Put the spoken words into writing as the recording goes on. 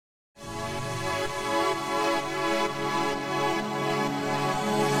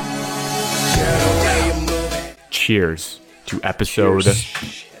cheers to episode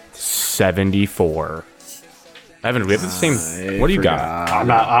 74. Evan, we have the same. What do you got?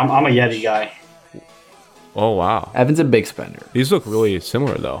 I'm a Yeti guy. Oh, wow. Evan's a big spender. These look really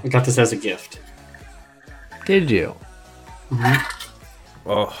similar, though. I got this as a gift. Did you?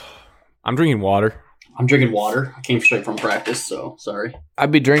 Oh, I'm drinking water. I'm drinking water. I came straight from practice, so sorry.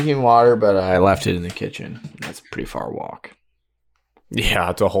 I'd be drinking water, but I left it in the kitchen. That's a pretty far walk.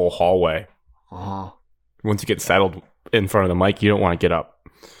 Yeah, it's a whole hallway. Oh, Once you get settled in front of the mic, you don't want to get up.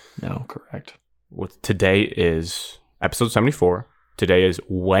 no, correct. Today is episode 74. Today is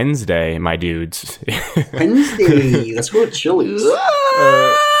Wednesday, my dudes. Wednesday. Let's go to Chili's.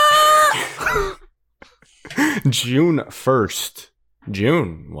 June 1st.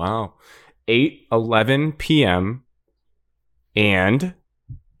 June. Wow. 8:11 p.m. And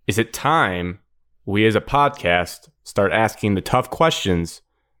is it time we as a podcast start asking the tough questions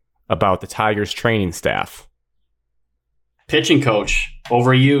about the Tigers training staff? Pitching coach.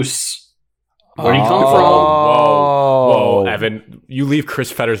 Overuse. Where do you come Whoa, Evan. You leave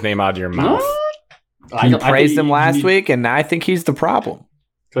Chris Fetter's name out of your from? mouth. You praised him last week, and I think he's the problem.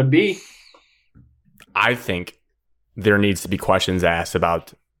 Could be. I think there needs to be questions asked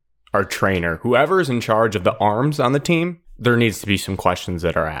about our trainer. Whoever's in charge of the arms on the team, there needs to be some questions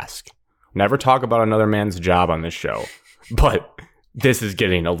that are asked. Never talk about another man's job on this show. But this is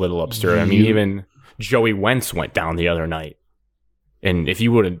getting a little absurd. I mean, even Joey Wentz went down the other night. And if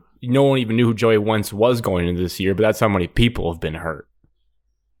you wouldn't, no one even knew who Joey Wentz was going into this year, but that's how many people have been hurt.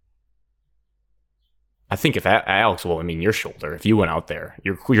 I think if Alex, your shoulder, if you went out there,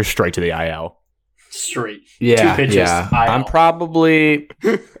 you're straight to the IL. Straight. Yeah, 2 pitches. yeah. I'm probably...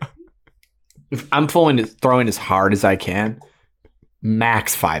 I'm throwing as hard as I can.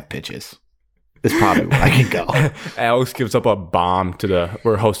 Max 5 pitches. Is probably where I can go. Alex gives up a bomb to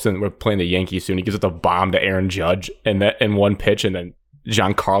we're playing the Yankees soon. He gives up a bomb to Aaron Judge in one pitch, and then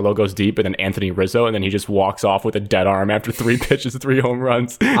Giancarlo goes deep, and then Anthony Rizzo, and then he just walks off with a dead arm after 3 pitches, 3 home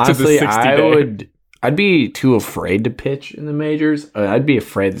runs. Honestly, to the 60-day. I'd be too afraid to pitch in the majors. I'd be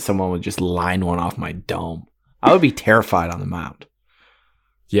afraid that someone would just line one off my dome. I would be terrified on the mound.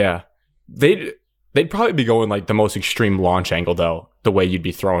 Yeah. They'd probably be going like the most extreme launch angle though, the way you'd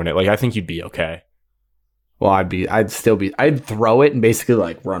be throwing it. Like I think you'd be okay. Well, I'd throw it and basically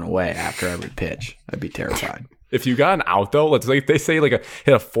like run away after every pitch. I'd be terrified. If you got an out though, let's like they say like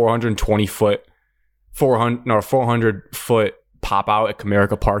hit a 400 foot pop out at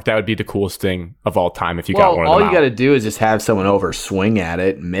Comerica Park, that would be the coolest thing of all time if you got one of them. All you got to do is just have someone over, swing at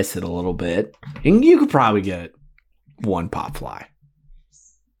it, miss it a little bit, and you could probably get 1 pop fly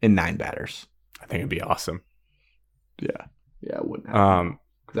in 9 batters. I think it'd be awesome. Yeah, it wouldn't happen.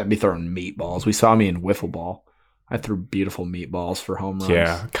 Because I'd be throwing meatballs. We saw me in wiffle ball. I threw beautiful meatballs for home runs.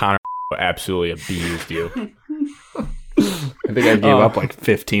 Yeah, Connor absolutely abused you. I think I gave up like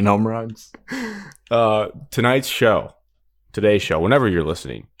 15 home runs. Today's show, whenever you're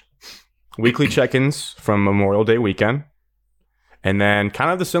listening, weekly check-ins from Memorial Day weekend, and then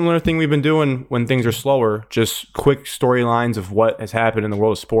kind of the similar thing we've been doing when things are slower, just quick storylines of what has happened in the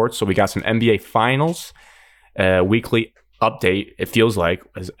world of sports. So we got some NBA finals, weekly update, it feels like,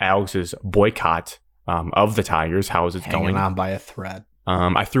 as Alex's boycott of the Tigers. How is it going? Hanging on by a thread.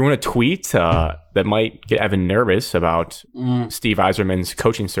 I threw in a tweet that might get Evan nervous about Steve Yzerman's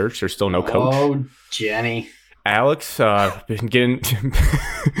coaching search. There's still no coach. Oh, Jenny. Alex been getting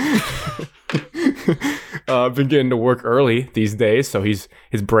to work early these days, so his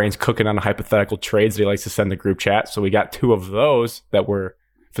brain's cooking on hypothetical trades that he likes to send the group chat. So we got 2 of those that were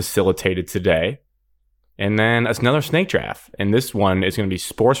facilitated today, and then another snake draft. And this one is going to be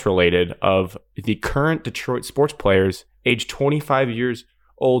sports related of the current Detroit sports players, age 25 years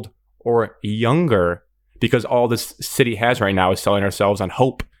old or younger, because all this city has right now is selling ourselves on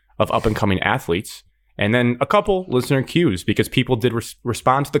hope of up and coming athletes. And then a couple listener cues, because people did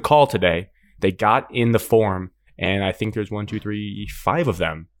respond to the call today. They got in the form, and I think there's 5 of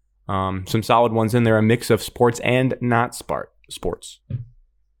them. Some solid ones in there, a mix of sports and not sports.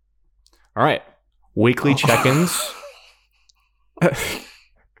 All right. Weekly check-ins.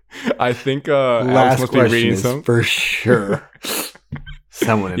 I think Alex must be reading some. For sure.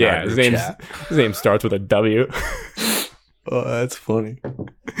 Someone in our group chat. His name starts with a W. Oh, that's funny.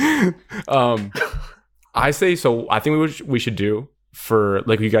 I think we should do for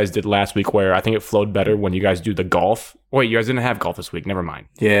like you guys did last week, where I think it flowed better when you guys do the golf. Wait, you guys didn't have golf this week. Never mind.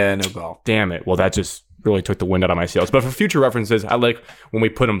 Yeah, no golf. Damn it. Well, that just really took the wind out of my sails. But for future references, I like when we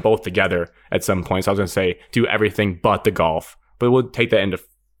put them both together at some point. So I was going to say do everything but the golf, but we'll take that into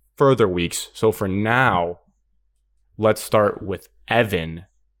further weeks. So for now, let's start with Evan.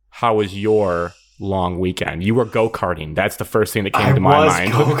 How was your long weekend. You were go-karting. That's the first thing that came to my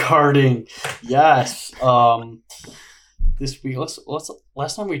mind. Go-karting. Yes. This week,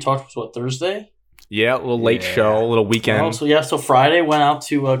 last time we talked was what, Thursday? Yeah, a little late show, a little weekend. So Friday went out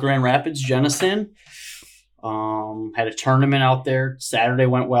to Grand Rapids, Jenison. Had a tournament out there. Saturday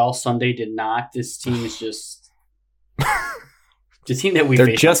went well. Sunday did not. This team is just the team that we. They're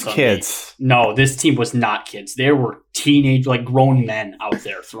faced just on Sunday. kids. No, this team was not kids. There were teenage, like grown men out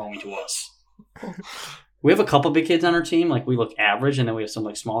there throwing to us. We have a couple big kids on our team. Like we look average, and then we have some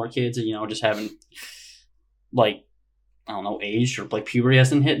like smaller kids. Just haven't like I don't know age or like puberty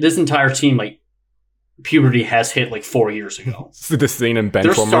hasn't hit. This entire team like. Puberty has hit like 4 years ago. The scene in Their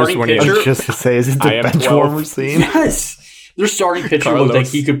Benchwarmers starting when pitcher- I was just to say, is it I the am bench 12. warmer scene? Yes. Their starting pitcher Carlos. looked like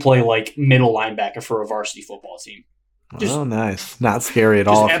he could play like middle linebacker for a varsity football team. Just- Oh, nice. Not scary at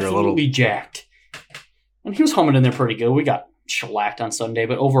Just all if you're a little. absolutely jacked. And he was humming in there pretty good. We got shellacked on Sunday,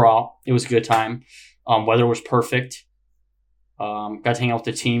 but overall, it was a good time. Weather was perfect. Got to hang out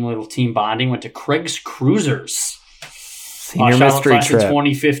with the team, little team bonding. Went to Craig's Cruisers. Senior Shout out mystery class of trip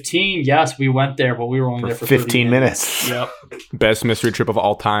 2015. Yes, we went there, but we were only there for 15 30 minutes. Yep. Best mystery trip of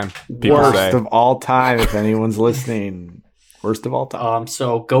all time. People Worst say. of all time, if anyone's listening. Worst of all time.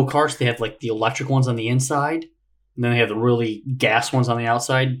 So go-karts, they have like the electric ones on the inside. And then they have the really gas ones on the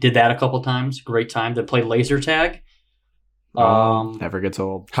outside. Did that a couple times. Great time. Then played laser tag. Never gets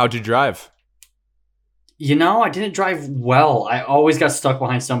old. How'd you drive? I didn't drive well. I always got stuck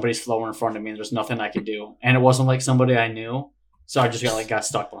behind somebody slower in front of me, and there's nothing I could do. And it wasn't like somebody I knew, so I just got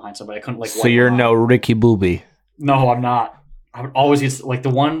stuck behind somebody. I couldn't like. So wipe you're them no out. Ricky Booby. No, I'm not. I would always get like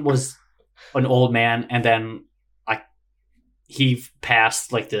the one was an old man, and then he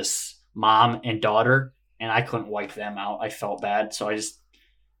passed like this mom and daughter, and I couldn't wipe them out. I felt bad, so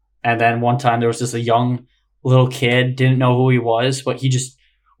and then one time there was just a young little kid, didn't know who he was, but he just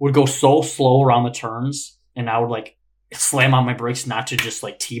would go so slow around the turns, and I would like slam on my brakes not to just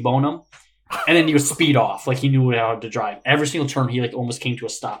like T-bone him, and then he would speed off like he knew how to drive. Every single turn he like almost came to a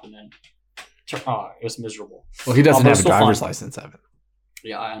stop, and then it was miserable. Well, he doesn't But have a still driver's fun. license, Evan.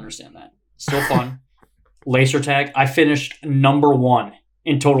 Yeah, I understand that. Still fun. Laser tag. I finished number 1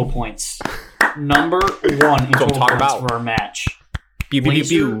 in total points. Number 1 in Don't total talk points about. for our match. Pew, pew,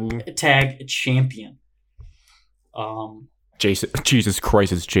 pew, Laser pew. tag champion. Jesus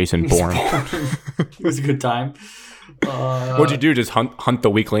Christ, it's Jason Bourne. It was a good time. What'd you do? Just hunt the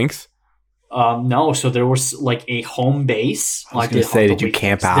weak links? No, so there was like a home base. I was gonna say, did you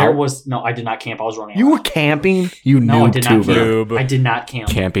camp out? No, I did not camp. I was running. You around. were camping? You No, I noob did not tuber. camp. Noob. I did not camp.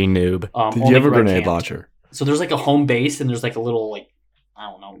 Camping noob. Did Only you have a Greg grenade camped. launcher? So there's like a home base, and there's like a little like I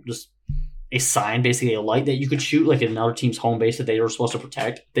don't know, just a sign, basically a light that you could shoot, like another team's home base that they were supposed to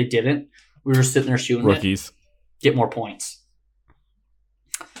protect. They didn't. We were just sitting there shooting it, Rookies. get more points.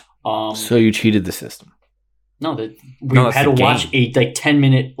 So you cheated the system. No, we that's had to the watch game. a like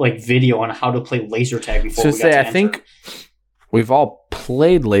 10-minute like video on how to play laser tag before So we got say, to I enter. think we've all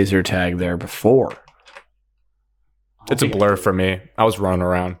played laser tag there before. I don't It's a think I blur did. for me. I was running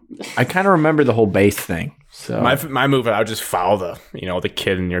around. I kind of remember the whole base thing. So My move, I would just foul the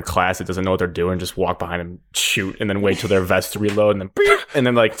kid in your class that doesn't know what they're doing. Just walk behind him, shoot, and then wait till their vest to reload, and then beep, and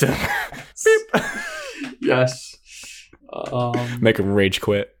then like beep, Yes. make them rage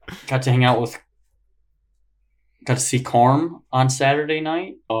quit. Got to see Corm on Saturday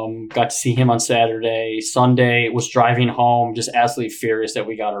night. Got to see him on Saturday. Sunday was driving home, just absolutely furious that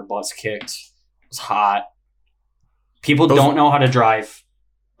we got our butts kicked. It was hot. People don't know how to drive.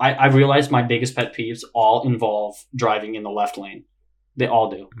 I realized my biggest pet peeves all involve driving in the left lane. They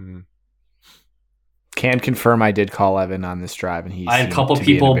all do. can confirm I did call Evan on this drive, and he I had a seemed couple to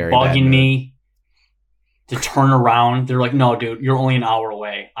be in a people very bad bugging mood. me to turn around. They're like, "No, dude, you're only an hour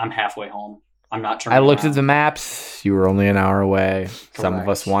away. I'm halfway home. I'm not turning." I looked around." at the maps. You were only an hour away. Some of Correct.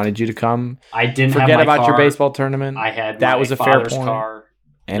 us wanted you to come. I didn't Forget have my about your car. baseball tournament. I had That my was a fair father's point. car.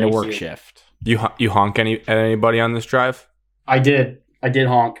 and a Thank work you. shift. You honk at anybody on this drive? I did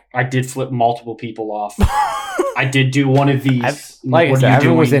honk. I did flip multiple people off. I did do one of these. Like I What said, are you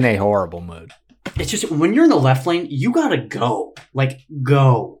everyone was doing? in a horrible mood. It's just when you're in the left lane, you gotta go. Like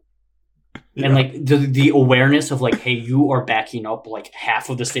go. And like the awareness of like, hey, you are backing up like half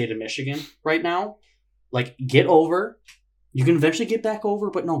of the state of Michigan right now. Like, get over. You can eventually get back over,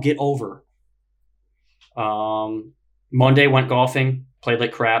 but no, get over. Monday went golfing, played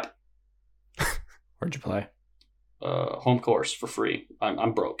like crap. Where'd you play? Home course for free.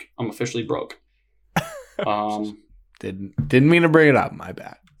 I'm broke. I'm officially broke. Didn't mean to bring it up. My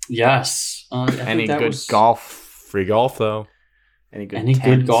bad. Yes. I think Any that good was- golf? Free golf though. Any good Any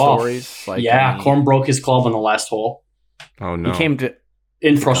tent good golf? stories? yeah, any- Corm broke his club on the last hole. Oh no. He came to.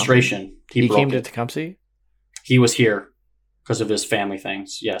 in frustration, He broke came to it. Tecumseh? He was here because of his family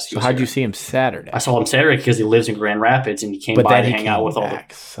things. Yes. So how'd you see him Saturday? I saw him Saturday because he lives in Grand Rapids and he came by to hang out with all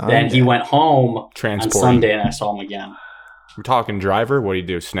the. Then he went home on Transporting. Sunday and I saw him again. We're talking driver. What do you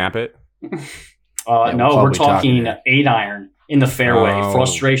do? Snap it? we'll No, we're probably talk talking today. 8-iron in the fairway. Oh.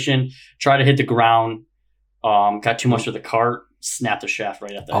 Frustration. Try to hit the ground. Got too much of the cart. Snapped the shaft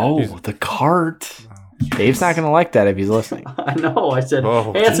right at the head. The cart. Dave's not going to like that if he's listening. I know. I said,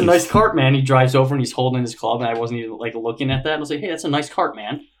 Oh, hey, that's a geez. nice cart, man. He drives over and he's holding his club, and I wasn't even like looking at that. And I was like, hey, that's a nice cart,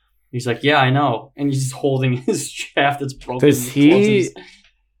 man. He's like, yeah, I know. And he's just holding his shaft that's broken. Does he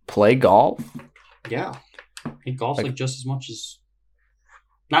play golf? Yeah. He golfs like just as much as.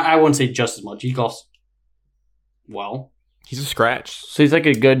 Not, I wouldn't say just as much. He golfs well. He's a scratch. So he's like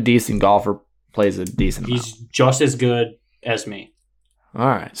a good, decent golfer, plays a decent amount. He's just as good as me. All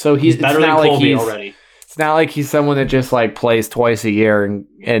right. So He's it's better than not like Colby he's already. It's not like he's someone that just like plays twice a year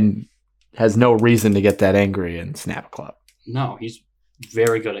and has no reason to get that angry and snap a club. No, he's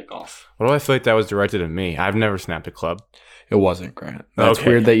very good at golf. What do I feel like that was directed at me? I've never snapped a club. It wasn't, Grant. That's Okay.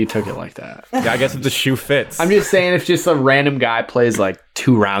 weird that you took it like that. Yeah, I guess if the shoe fits. I'm just saying if just a random guy plays like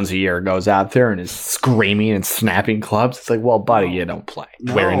 2 rounds a year, goes out there and is screaming and snapping clubs, it's like, well, buddy, you don't play.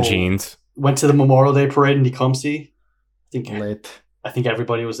 wearing No. jeans. Went to the Memorial Day parade in Tecumseh. Lit. I think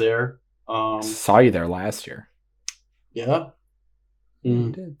everybody was there. Saw you there last year. Yeah.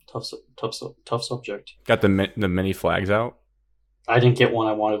 You did. Tough subject. Got the mini flags out. I didn't get one.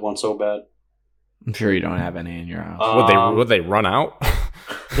 I wanted one so bad. I'm sure you don't have any in your house. Would they run out?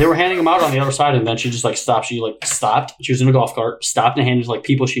 They were handing them out on the other side, and then she just like stopped. She like stopped. She was in a golf cart, stopped and handed to like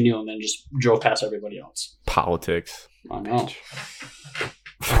people she knew, and then just drove past everybody else. Politics. I know.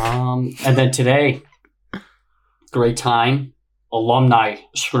 And then today, great time, alumni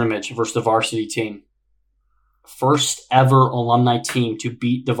scrimmage versus the varsity team. First ever alumni team to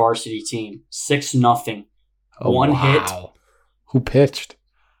beat the varsity team, 6-0. One hit. Who pitched?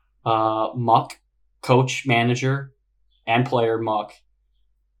 Muck, coach, manager, and player Muck.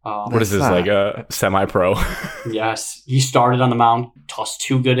 What is this, That's like a semi-pro? Yes, he started on the mound, tossed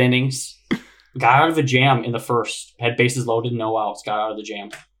 2 good innings, got out of a jam in the first, had bases loaded, no outs, got out of the jam.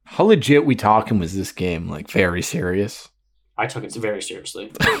 How legit we talking was this game? Like very serious? I took it very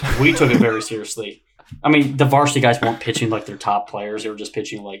seriously. We took it very seriously. I mean, the varsity guys weren't pitching like their top players; they were just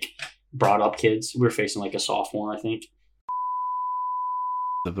pitching like brought up kids. We were facing like a sophomore, I think.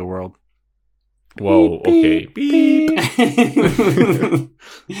 Of the world. Whoa, okay. Beep.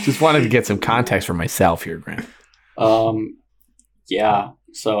 Just wanted to get some context for myself here, Grant. Yeah.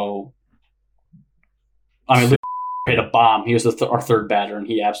 So, I mean, hit a bomb. He was our third batter, and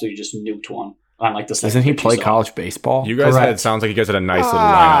he absolutely just nuked one on like the second. Doesn't he pitch play saw. college baseball? You guys Correct. it sounds like you guys had a nice little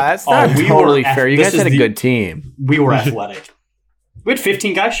lineup. That's Oh, not we totally were- fair. You this guys is had a the- good team. We were athletic. We had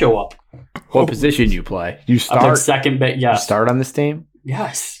 15 guys show up. What position you play? You I played start. second base. You Yes. start on this team.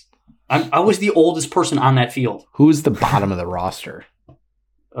 Yes. I was the oldest person on that field. Who's the bottom of the roster?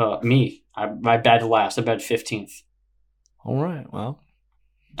 Me. I batted last. I batted 15th. All right. Well,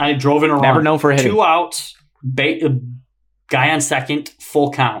 I drove in a run. never known for hitting. 2 outs. Guy on second.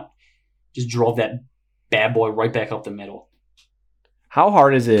 Full count. Just drove that bad boy right back up the middle. How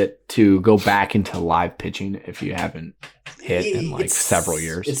hard is it to go back into live pitching if you haven't hit in like It's- several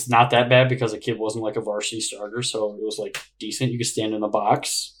years? It's not that bad because the kid wasn't like a varsity starter, so it was like decent. You could stand in the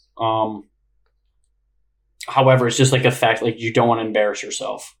box. However, it's just like a fact, like you don't want to embarrass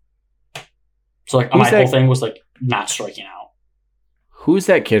yourself. So like Who's my whole that- thing was like not striking out. Who's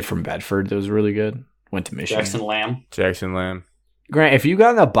that kid from Bedford that was really good? Went to Michigan. Jackson Lamb. Jackson Lamb. Grant, if you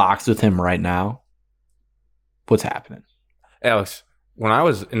got in a box with him right now, what's happening? Alex, when I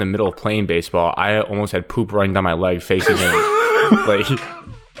was in the middle of playing baseball, I almost had poop running down my leg facing him. Like,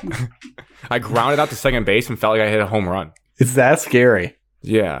 I grounded out to second base and felt like I hit a home run. It's that scary.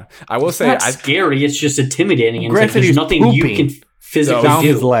 Yeah. I will It's say, not scary. It's just intimidating. And it's like, Granted, there's he's nothing you pooping can physically Down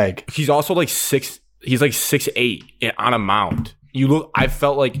his do. leg. he's also like he's like 6'8" on a mound. I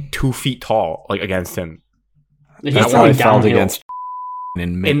felt like 2 feet tall, like against him. He's That's how throwing I felt downhill. against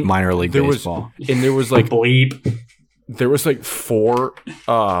in And minor league there was- baseball. And there was Like like bleep. there was like 4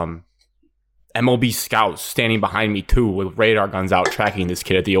 MLB scouts standing behind me too with radar guns out tracking this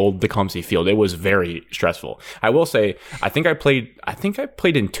kid at the old Tecumseh field. It was very stressful. I will say, I think I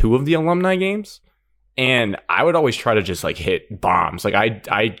played in 2 of the alumni games, and I would always try to just like hit bombs. Like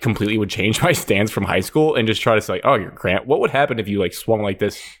I completely would change my stance from high school and just try to say, oh, you're Grant. What would happen if you like swung like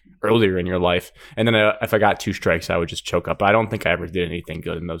this earlier in your life? And then if I got 2 strikes, I would just choke up. But I don't think I ever did anything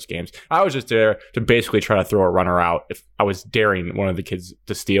good in those games. I was just there to basically try to throw a runner out. If I was daring one of the kids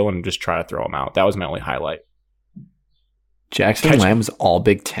to steal and just try to throw him out, that was my only highlight. Jackson Lamb was all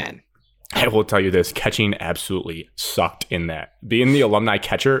Big Ten. I will tell you this, catching absolutely sucked in that. Being the alumni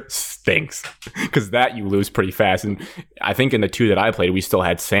catcher stinks because that you lose pretty fast. And I think in the 2 that I played, we still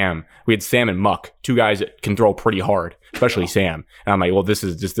had Sam. We had Sam and Muck, 2 guys that can throw pretty hard, especially Sam. And I'm like, well, this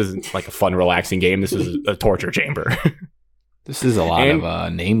isn't like a fun, relaxing game. This is a torture chamber. This is a lot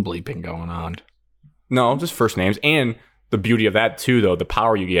of name bleeping going on. No, just first names. And the beauty of that, too, though, the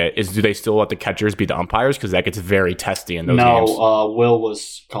power you get is do they still let the catchers be the umpires? Because that gets very testy in those games. No, Will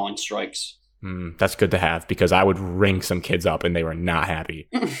was calling strikes. That's good to have because I would ring some kids up and they were not happy.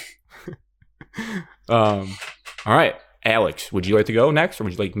 All right. Alex, would you like to go next or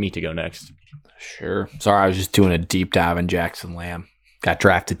would you like me to go next? Sure. Sorry, I was just doing a deep dive on Jackson Lamb. Got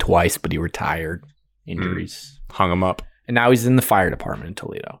drafted twice, but he retired. Injuries. Hung him up. And now he's in the fire department in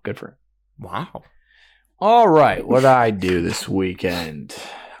Toledo. Good for him. Wow. All right. What did I do this weekend?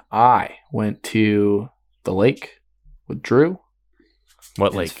 I went to the lake with Drew.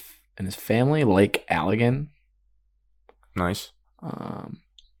 What lake? And his family, Lake Allegan. Nice.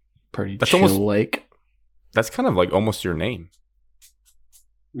 Pretty That's chill almost- lake. That's kind of like almost your name.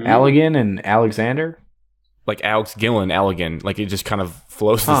 Allegan and Alexander. Like Alex Gillen, Allegan. Like it just kind of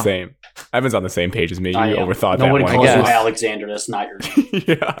flows the same. Evan's on the same page as me. You overthought that Nobody one. calls you guess. Alexander. That's not your name.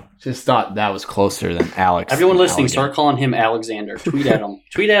 Yeah. Just thought that was closer than Alex. Everyone and listening, Allegan. start calling him Alexander. Tweet at him.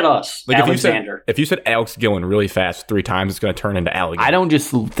 Tweet at us. Like Alexander. if you said Alex Gillen really fast 3 times, it's going to turn into Allegan. I don't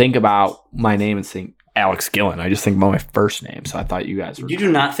just think about my name and think Alex Gillen. I just think about my first name. So I thought you guys were. You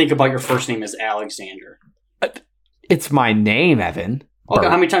do not think about your first name as Alexander. It's my name, Evan. Okay,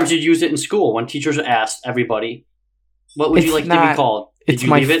 how many times did you use it in school when teachers asked everybody, what would you like to be called? Did It's you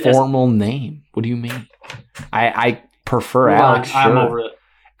my leave it as- formal name. What do you mean? I prefer Hold on, Alex. I'm sure. over it.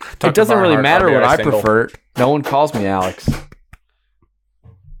 It doesn't really matter what I single. prefer. No one calls me Alex.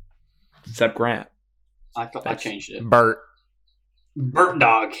 Except Grant. I changed it. Bert. Bert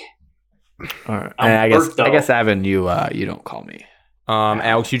Dog. All right. I'm I Bert, though. guess Evan, you don't call me.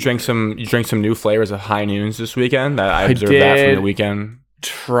 Alex, you drank some new flavors of High Noons this weekend. I observed did. that from your weekend.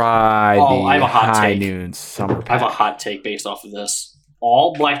 Try Oh, the I have a hot High take. Noons summer I have a pack. hot take based off of this.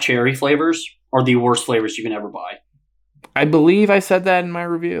 All black cherry flavors are the worst flavors you can ever buy. I believe I said that in my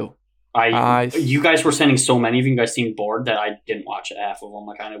review. You guys were sending so many of you guys seemed bored that I didn't watch half of them.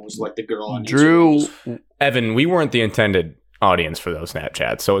 I kind of was like the girl on Drew, Instagram. Evan, we weren't the intended audience for those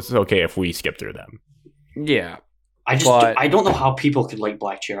Snapchats, so it's okay if we skip through them. yeah, I but- don't know how people could like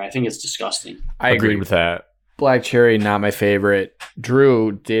black cherry. I think it's disgusting. I Agreed agree. with that. Black cherry, not my favorite.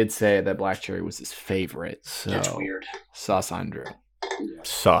 Drew did say that black cherry was his favorite. So That's weird. sus on Drew.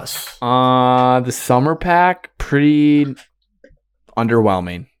 Sus. The summer pack, pretty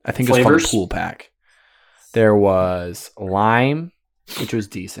underwhelming. I think it was called Flavors? a pool pack. There was lime, which was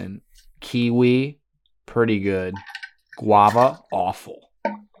decent. Kiwi, pretty good. Guava, awful.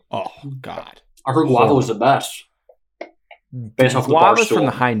 Oh God. I heard guava was the best. Based off the Guavas Barstool. from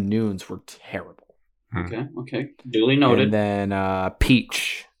the High Noons were terrible. Okay. Duly noted. And then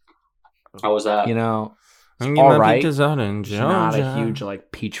peach. How was that? You know, I'm all right. Just not a huge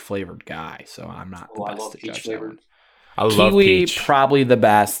like peach flavored guy, so I'm not the Oh, I best love to peach judge that flavored. one. I love Kiwi, peach. probably the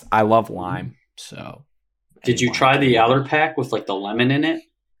best. I love lime. So, Did you any try lime the flavor. other pack with like the lemon in it?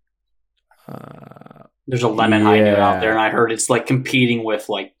 Uh, There's a lemon high noon Yeah. out there, and I heard it's like competing with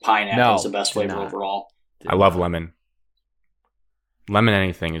like pineapple No, as the best flavor not. overall. I love lemon. Lemon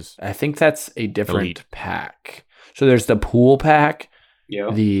anything is I think that's a different Elite. pack. So there's the pool pack,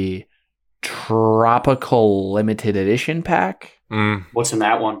 Yeah. the tropical limited edition pack. What's in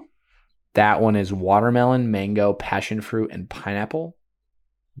that one? That one is watermelon, mango, passion fruit, and pineapple.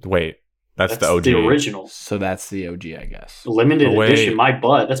 wait. That's the OG. The original. So that's the OG, I guess. Limited Oh, wait. edition. My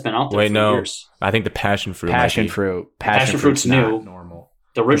butt. That's been out there Wait, for no. years. I think the passion fruit. Passion might be. fruit. Passion fruit's fruit's not new. normal.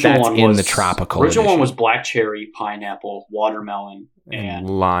 The original that's one in was the tropical original one edition. was black cherry, pineapple, watermelon, And and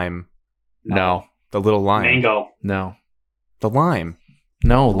lime. No, The little lime. mango. no, The lime.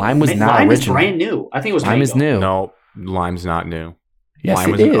 no. Lime was not lime original. is brand new. I think it was Lime mango. is new. No, lime's not new. Yes, lime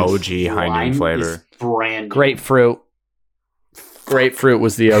it was is. an OG high Lime noon is flavor. brand new. Grapefruit. Grapefruit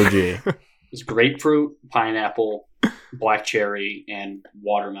was the OG. It's grapefruit, pineapple, black cherry, and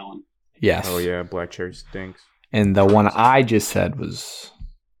watermelon. Yes. Oh yeah, black cherry stinks. And the one I just said was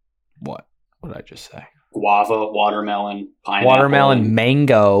what? What did I just say? Guava, watermelon, pineapple. Watermelon, and-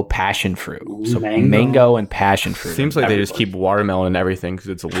 mango, passion fruit. Ooh, So mango. mango and passion fruit. Seems like they just Everybody. keep watermelon in everything because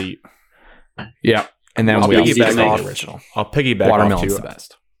it's elite. Yeah. And then I'll we also piggyback say off- the original. I'll piggyback off Watermelon's too. the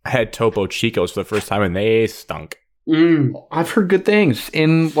best. I had Topo Chicos for the first time and they stunk. I've heard good things.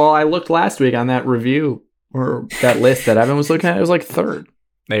 I looked last week on that review or that list that Evan was looking at. It was like third.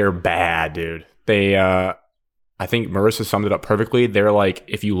 They are bad, dude. They I I think Marissa summed it up perfectly. They're like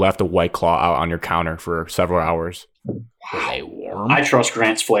if you left a White Claw out on your counter for several hours. Were they warm? I trust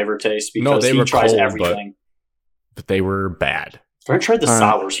Grant's flavor taste because No, they he were tries cold, everything. But they were bad. Grant tried the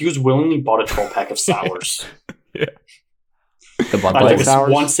sours. He was willingly bought a 12-pack of sours. The Bud I Light took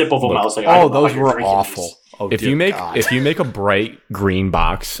sours? one sip of them. I was like, Oh, those were awful. These. Oh, If dear you make God. if you make a bright green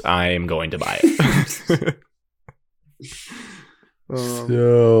box, I am going to buy it.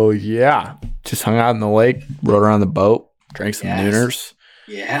 So yeah, just hung out in the lake, rode around the boat, drank some Yes. Nooners,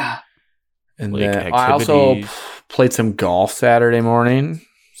 Yeah. and Lake then I also activities. played some golf Saturday morning.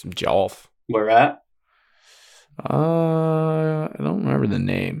 Some golf. Where at? I don't remember the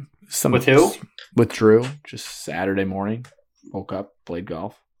name. With who? With Drew. Just Saturday morning. Woke up, played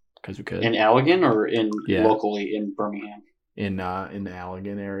golf because we could In Allegan or in Yeah. locally in Birmingham? in the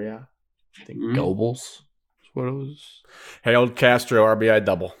Allegan area. I think Mhm. Gobles is what it was. Harold Castro RBI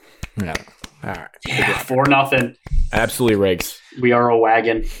double. Yeah. All right. Yeah, 4-0. Absolutely rakes. We are a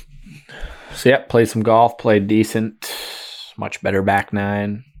wagon. So yeah, played some golf, played decent, much better back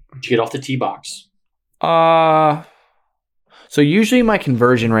nine. Did you get off the tee box? So usually my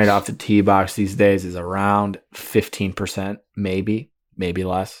conversion rate off the tee box these days is around 15%, maybe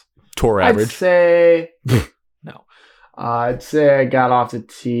less. Tour I'd average. say no. I'd say I got off the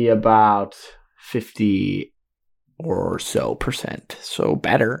tee about 50 or so percent, so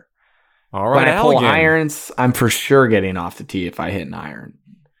better. All When right, I pull Allegan. irons, I'm for sure getting off the tee if I hit an iron.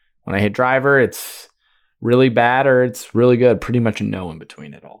 When I hit driver, it's really bad or it's really good. Pretty much a no in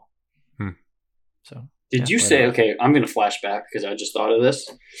between it all. So Did yeah, you say, whatever. okay, I'm going to flash back because I just thought of this.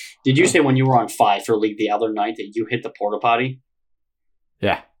 Did you say when you were on 5 for league the other night that you hit the porta potty?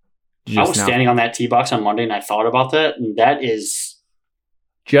 Yeah. I was standing on that tee box on Monday and I thought about that. And that is,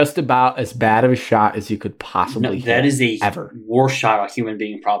 just about as bad of a shot as you could possibly hit. that is the ever. worst shot a human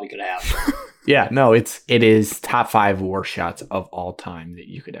being probably could have. Yeah, no, it is top 5 worst shots of all time that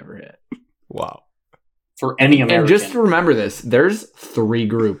you could ever hit. Wow. For any American. And just remember this, there's 3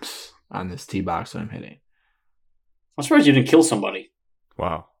 groups on this tee box that I'm hitting. I'm surprised you didn't kill somebody.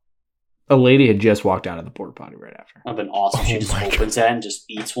 Wow. A lady had just walked out of the porta potty right after. That'd been awesome. She Oh just my opens that and just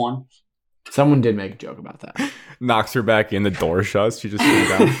eats one. Someone did make a joke about that. Knocks her back in, the door shuts. She just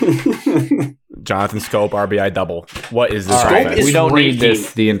sits down. Jonathan Scope, RBI double. What is this All right, offense? is we don't raking. need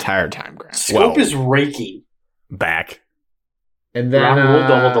this the entire time, Grant. Scope Well. is raking. Back. And then Round rule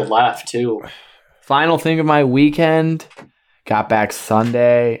double the left, too. final thing of my weekend, got back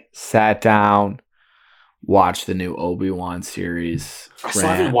Sunday, sat down, watched the new Obi-Wan series. I still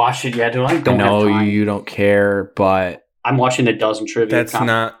haven't Grant, watched it yet, dude. I I don't know have time. you don't care, but I'm watching a dozen trivia That's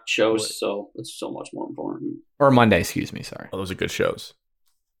not. shows, so it's so much more important. or Monday, excuse me, sorry. Oh, those are good shows.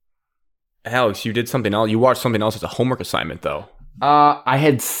 Alex, you did something else. You watched something else as a homework assignment, though. I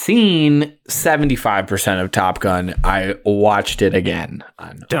had seen 75% of Top Gun. I watched it again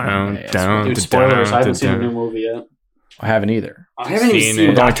on Monday as well. Dude, spoilers. I haven't seen the new movie yet. I haven't either. I haven't even Seen seen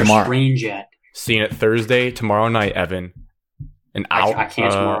it. Doctor Tomorrow. Strange yet. Seeing it Thursday, tomorrow night, Evan. And out. I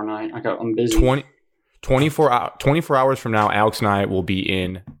can't tomorrow night. I'm busy. 24 hours from now, Alex and I will be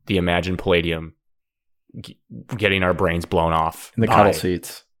in the Imagine Palladium getting our brains blown off. In the by- cuddle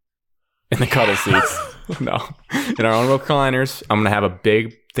seats. In the cuddle seats. No. In our own recliners. I'm going to have a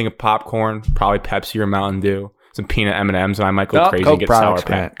big thing of popcorn, probably Pepsi or Mountain Dew, some peanut M&Ms, and I might go crazy Coke and get products, Sour Patch.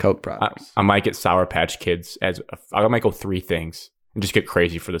 Grant. Coke products. I might get Sour Patch Kids. I might go 3 things and just get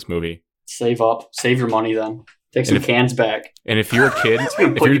crazy for this movie. Save up. Save your money then. Take some And if- cans back. And if you're a kid, It's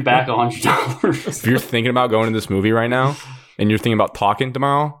going to if put you're, you back $100. if you're thinking about going to this movie right now and you're thinking about talking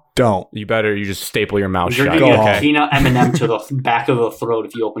tomorrow, Don't. you just staple your mouth You're shut. going to Go get a home. peanut M&M to the back of the throat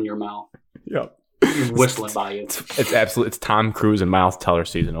if you open your mouth. Yep. He's whistling by you. It's Tom Cruise and Miles Teller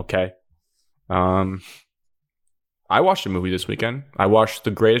season, okay? I watched a movie this weekend. I watched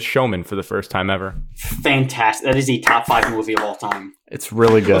The Greatest Showman for the first time ever. Fantastic. That is a top 5 movie of all time. It's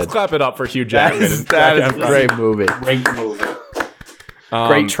really good. Let's clap it up for Hugh Jackman. and That Zac is a Efron. great movie. Great movie.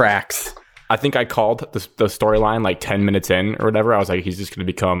 Great tracks. I think I called the storyline like 10 minutes in or whatever. I was like, he's just going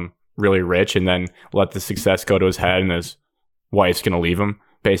to become really rich and then let the success go to his head and his wife's going to leave him,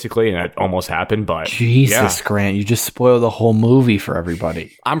 basically. And that almost happened. But Jesus, yeah. Grant, you just spoiled the whole movie for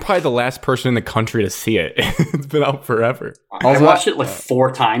everybody. I'm probably the last person in the country to see it. It's been out forever. I Also- watched it like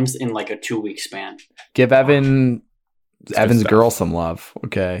 4 times in like a 2-week span. Give Evan's good stuff. girl some love,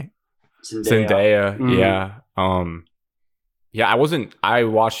 okay? Zendaya, Mhm. yeah. I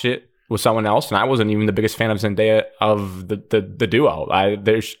watched it with someone else and I wasn't even the biggest fan of Zendaya of the duo.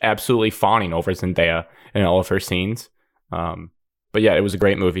 They're absolutely fawning over Zendaya in all of her scenes. But yeah, it was a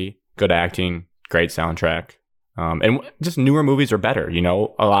great movie, good acting, great soundtrack. And just newer movies are better. You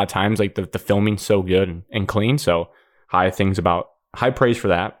know, a lot of times like the filming's so good and clean. So high praise for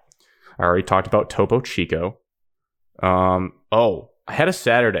that. I already talked about Topo Chico. I had a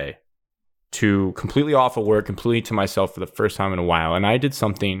Saturday to completely off of work, completely to myself for the first time in a while. And I did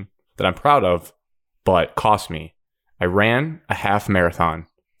something that I'm proud of, but cost me. I ran a half marathon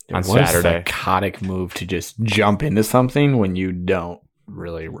on Saturday. What a psychotic move to just jump into something when you don't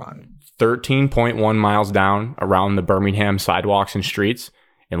really run. 13.1 miles down around the Birmingham sidewalks and streets.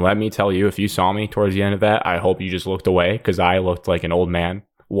 And let me tell you, if you saw me towards the end of that, I hope you just looked away, because I looked like an old man.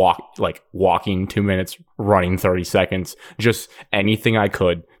 Walking 2 minutes, running 30 seconds, just anything I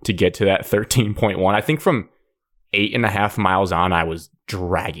could to get to that 13.1. I think from 8.5 miles on, I was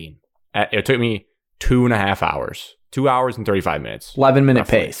dragging. It took me 2.5 hours, 2 hours and 35 minutes. 11-minute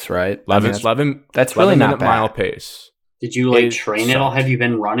pace, right? 11. That's really not bad. Mile pace. Did you train it all? Have you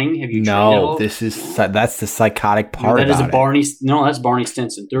been running? Have you trained it all? That's the psychotic part. That is a Barney. No, that's Barney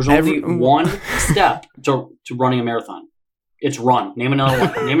Stinson. There's only one step to running a marathon. It's run. Name another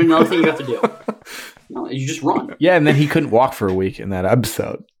one. Name another thing you have to do. No, you just run. Yeah, and then he couldn't walk for a week in that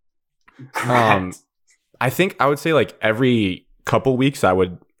episode. I think I would say like every couple weeks I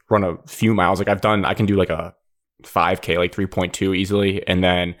would run a few miles. Like I can do like a 5K, like 3.2 easily. And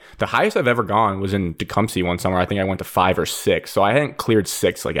then the highest I've ever gone was in Tecumseh one summer. I think I went to 5 or 6. So I hadn't cleared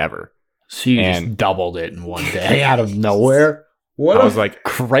 6 like ever. So you just doubled it in one day out of nowhere? What was like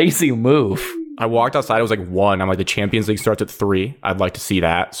crazy move. I walked outside. It was like 1. I'm like, the Champions League starts at 3. I'd like to see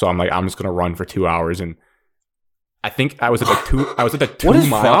that. So I'm like, I'm just going to run for 2 hours. And I think I was at like 2. I was at the 2 What is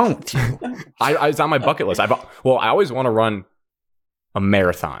mile. wrong with you? I was on my bucket list. I always want to run a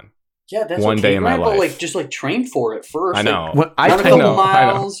marathon. Yeah, that's one day in my life. But just train for it first. I know. Run a couple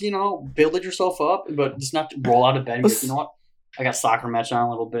miles, build yourself up, but just not to roll out of bed. You know what? I got soccer match on a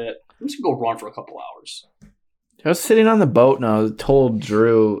little bit. I'm just going to go run for a couple hours. I was sitting on the boat and I told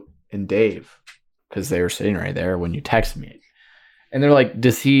Drew and Dave, because they were sitting right there when you texted me. And they're like,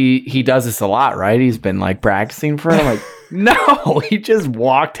 he does this a lot, right? He's been practicing for it. I'm like, no, he just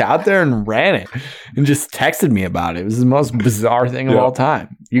walked out there and ran it and just texted me about it. It was the most bizarre thing of all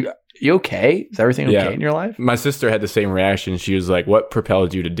time. You okay? Is everything okay in your life? My sister had the same reaction. She was like, what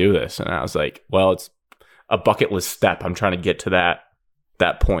propelled you to do this? And I was like, well, it's a bucket list step. I'm trying to get to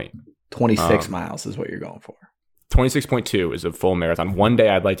that point. 26 miles is what you're going for. 26.2 is a full marathon. One day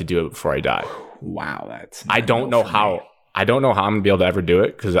I'd like to do it before I die. Wow, I don't know how I'm going to be able to ever do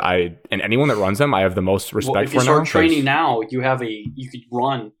it, because and anyone that runs them, I have the most respect for. If you start training now, you could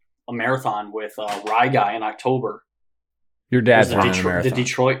run a marathon with Rye Guy in October. Your dad's running a marathon. The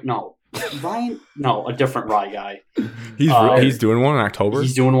Detroit, no. Ryan, no, a different Rye Guy. He's doing one in October?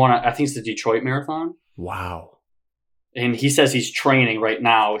 He's doing one, I think it's the Detroit Marathon. Wow. And he says he's training right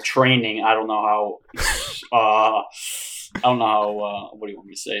now. I don't know how, what do you want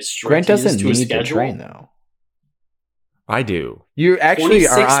me to say? Grant doesn't need to train, though. I do. You actually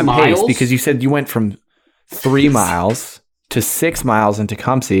are on pace, because you said you went from 3 miles to 6 miles in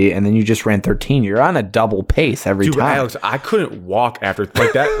Tecumseh, and then you just ran 13. You're on a double pace every time. Alex, I couldn't walk after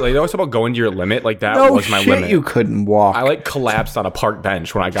that. Like, that was about going to your limit. Like, that was my limit. You couldn't walk. I collapsed on a park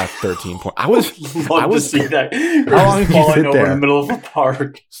bench when I got 13 points. I was to see that. How long did you sit there? In the middle of a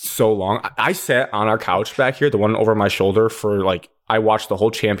park. So long. I sat on our couch back here, the one over my shoulder, for I watched the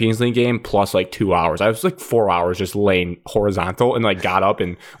whole Champions League game plus 2 hours. I was 4 hours just laying horizontal, and got up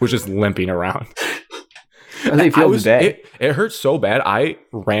and was just limping around. How do you feel today? It hurt so bad. I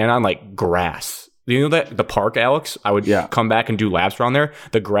ran on grass. You know that the park, Alex? I would come back and do laps around there.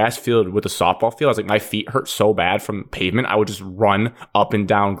 The grass field with the softball field. I was my feet hurt so bad from pavement. I would just run up and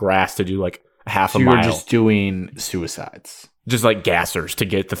down grass to do half a mile. You were just doing suicides. Just gassers to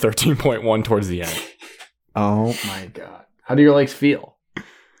get the 13.1 towards the end. Oh my God. How do your legs feel?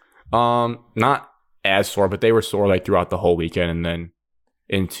 Not as sore, but they were sore throughout the whole weekend, and then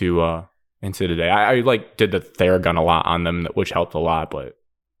into today. I did the Theragun a lot on them, which helped a lot, but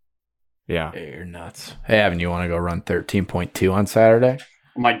yeah. Hey, you're nuts. Hey, Evan, you want to go run 13.2 on Saturday?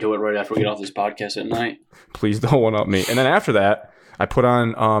 I might do it right after we get off this podcast at night. Please don't one up me. And then after that, I put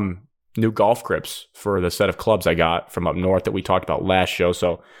on new golf grips for the set of clubs I got from up north that we talked about last show.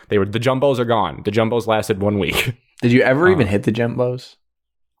 So the jumbos are gone. The jumbos lasted 1 week. Did you ever even hit the jumbos?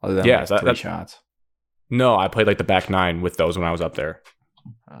 Other than 3 shots? No, I played the back 9 with those when I was up there.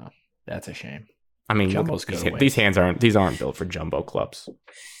 Oh, that's a shame. I mean, these hands aren't built for jumbo clubs.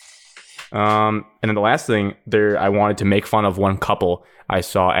 And then the last thing I wanted to make fun of one couple I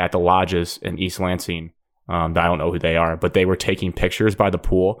saw at the lodges in East Lansing that I don't know who they are, but they were taking pictures by the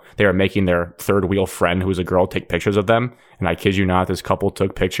pool. They were making their third wheel friend, who was a girl, take pictures of them. And I kid you not, this couple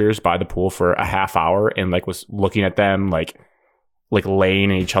took pictures by the pool for a half hour and like was looking at them like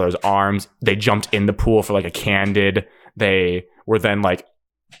laying in each other's arms. They jumped in the pool for like a candid. They were then like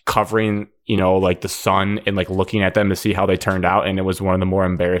covering, like the sun and like looking at them to see how they turned out. And it was one of the more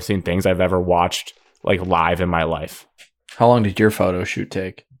embarrassing things I've ever watched like live in my life. How long did your photo shoot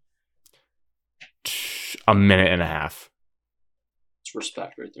take? A minute and a half. It's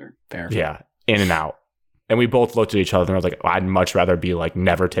respect right there. Fair. Yeah, in and out. And we both looked at each other and I was like, I'd much rather be like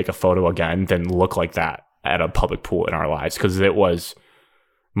never take a photo again than look like that at a public pool in our lives, because it was,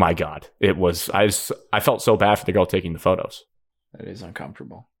 my God, it was. I felt so bad for the girl taking the photos. That is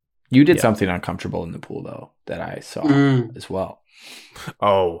uncomfortable. You did Yeah. something uncomfortable in the pool though that I saw as well.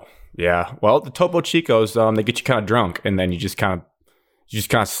 Oh yeah. Well, the Topo Chicos, they get you kind of drunk, and then you just kind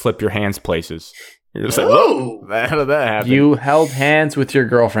of slip your hands places. You're just like, Ooh. whoa, how did that happen? You held hands with your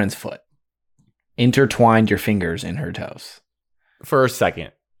girlfriend's foot, intertwined your fingers in her toes. For a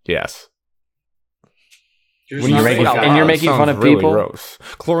second, yes. You're When just you're not making- saying and you're out making Sounds fun of really people? Gross.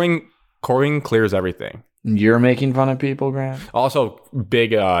 Chlorine clears everything. You're making fun of people, Grant? Also,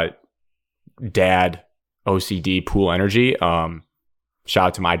 big dad OCD pool energy. Shout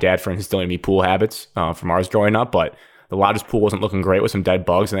out to my dad for instilling me pool habits from ours growing up. But the loudest pool wasn't looking great with some dead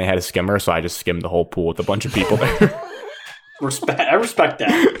bugs, and they had a skimmer, so I just skimmed the whole pool with a bunch of people there. I respect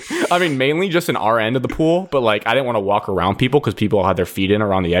that. I mean, mainly just in our end of the pool, but like I didn't want to walk around people because people had their feet in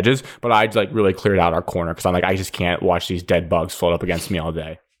around the edges. But I like really cleared out our corner because I'm like, I just can't watch these dead bugs float up against me all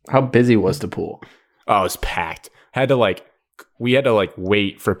day. How busy was the pool? Oh, it was packed. We had to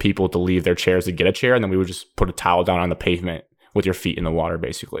wait for people to leave their chairs to get a chair, and then we would just put a towel down on the pavement with your feet in the water,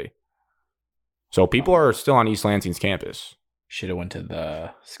 basically. So people are still on East Lansing's campus. Should have went to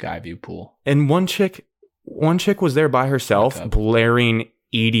the Skyview pool. And one chick was there by herself, Okay. blaring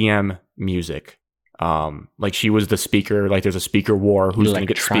EDM music. She was the speaker. Like there's a speaker war. Who's going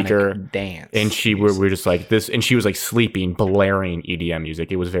to get Electronic speaker? dance? And we're just like this, and she was like sleeping, blaring EDM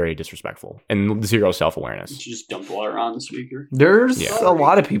music. It was very disrespectful and zero self-awareness. You just dump water on the speaker. There's Yeah. a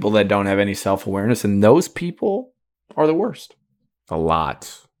lot of people that don't have any self-awareness, and those people are the worst. A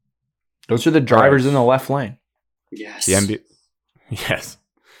lot. Those are the drivers Right. in the left lane. Yes. The NBA. Yes.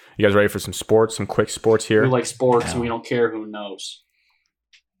 You guys ready for some sports? Some quick sports here. We like sports, Yeah. and we don't care who knows.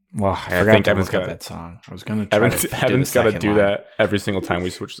 Well, I I forgot think to Evan's look up gotta- that song. I was going to try Evan's got to do line. that every single time we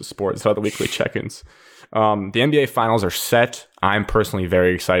switch to sports. So the weekly check-ins. The NBA finals are set. I'm personally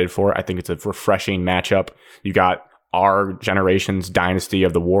very excited for it. I think it's a refreshing matchup. You got our generation's dynasty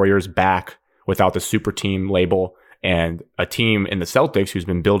of the Warriors back without the super team label, and a team in the Celtics who's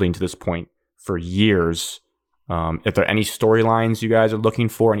been building to this point for years. If there are any storylines you guys are looking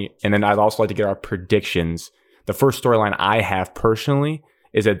for, and then I'd also like to get our predictions. The first storyline I have personally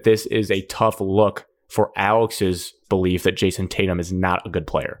is that this is a tough look for Alex's belief that Jason Tatum is not a good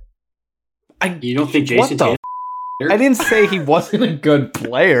player. You don't think What Jason the Tatum? I didn't say he wasn't a good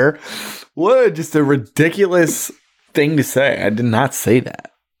player. What just a ridiculous thing to say. I did not say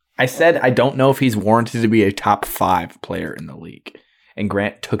that. I said I don't know if he's warranted to be a top 5 player in the league. And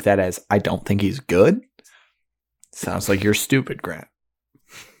Grant took that as I don't think he's good. Sounds like you're stupid, Grant.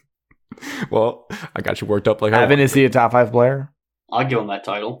 Well, I got you worked up like Evan, is he a top 5 player? I'll give him that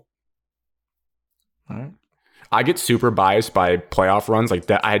title. All right. I get super biased by playoff runs. Like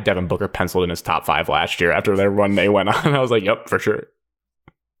that, I had Devin Booker penciled in his top 5 last year after their run they went on. I was like, yep, for sure.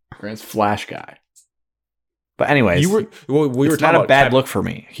 Grant's flash guy. But anyways, We were it's talking not a about bad look for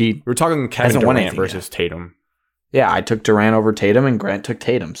me. We were talking Kevin hasn't won Durant anything versus Tatum. Yeah, I took Durant over Tatum, and Grant took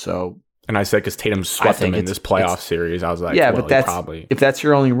Tatum. So And I said, because Tatum swept think him in it's- this playoff it's- series, I was like, yeah, well, but that's probably. if that's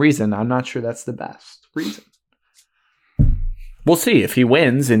your only reason, I'm not sure that's the best reason. We'll see if he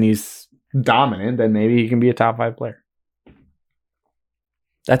wins and he's dominant, then maybe he can be a top 5 player.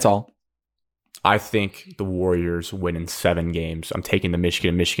 That's all. I think the Warriors win in 7 games. I'm taking the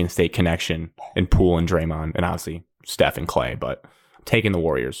Michigan State connection in Poole and Draymond, and obviously Steph and Clay, but I'm taking the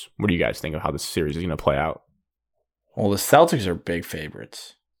Warriors. What do you guys think of how this series is going to play out? Well, the Celtics are big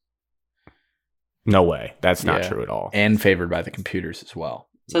favorites No way. That's not Yeah. true at all. and favored by the computers as well.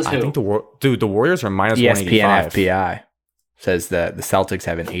 Says I who? think the Warriors are minus ESPN 185. FPI says that the Celtics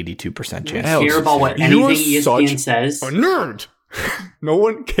have an 82% chance. Hell, Care about what you are anything ESPN such says. A nerd. No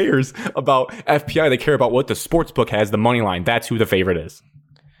one cares about FPI. They care about what the sports book has, the money line. That's who the favorite is.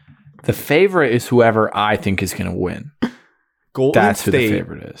 The favorite is whoever I think is going to win. Golden That's who the State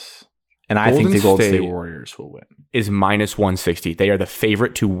favorite is. And I think Golden the Golden State State Warriors will win. is minus 160. They are the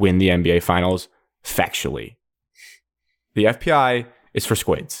favorite to win the NBA Finals factually. The FPI is for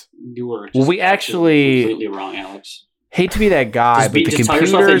squids. You were Well, we actually completely wrong, Alex. hate to be that guy, Just be- but the just tell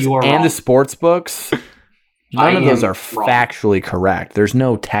yourself that computers you are and wrong. the sports books, I none of those am are wrong. factually correct. There's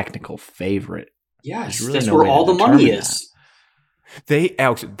no technical favorite. Yes, There's really that's no where way to all the money determine is.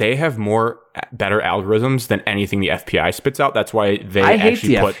 Alex, they have better algorithms than anything the FPI spits out. That's why they I hate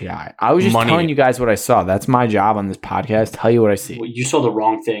actually the put FPI. I was just money- telling you guys what I saw. That's my job on this podcast. Tell you what I see. Well, you saw the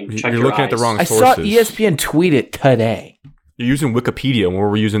wrong thing. Check You're your looking at the eyes. wrong I saw sources. ESPN tweet it today. You're using Wikipedia when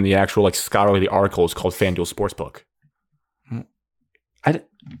we're using the actual like scholarly articles called FanDuel Sportsbook.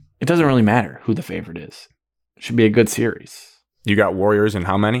 It doesn't really matter who the favorite is. It should be a good series. You got Warriors and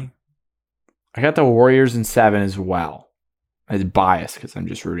how many? I got the Warriors in 7 as well. It's biased because I'm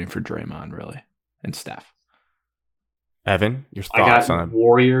just rooting for Draymond, really, and Steph. Evan, your I thoughts got on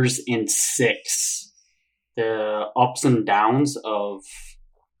Warriors in 6. The ups and downs of,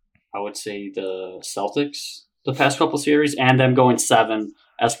 I would say, the Celtics the past couple series, and them going 7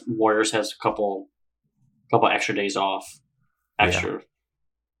 as Warriors has a couple extra days off, extra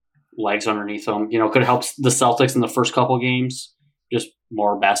legs underneath them. You know, could have helped the Celtics in the first couple games, just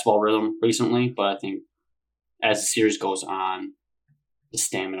more basketball rhythm recently. But I think as the series goes on, the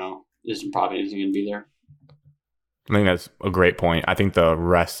stamina isn't going to be there. I think that's a great point. I think the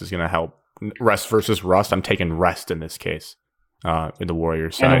rest is going to help. Rest versus rust. I'm taking rest in this case. In the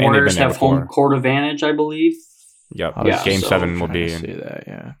Warriors side. And the Warriors they've been there have home before. court advantage, I believe. Yep. I was Yeah, Game so 7 will trying be. to see that,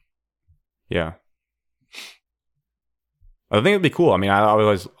 yeah. Yeah. I think it'd be cool. I mean,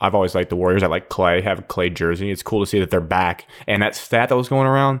 I've always liked the Warriors. I like Clay. Have a Clay jersey. It's cool to see that they're back. And that stat that was going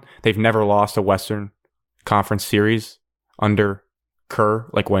around, they've never lost a Western Conference series under Kerr.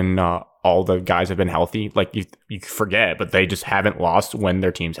 Like when all the guys have been healthy. Like you forget, but they just haven't lost when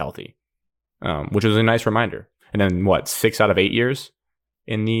their team's healthy, which was a nice reminder. And then 6 out of 8 years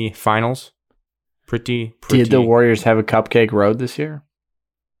in the finals. Pretty. Did the Warriors have a cupcake road this year?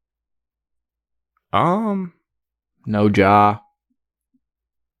 No Ja.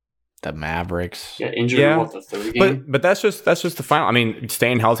 The Mavericks. Yeah, injured Yeah, in the third game. But that's just the final. I mean,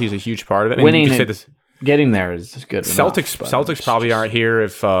 staying healthy is a huge part of it. And Winning you could say it- this. Getting there is good. Celtics probably aren't here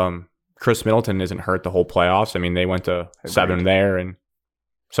if Chris Middleton isn't hurt the whole playoffs. I mean, they went to 7 there, and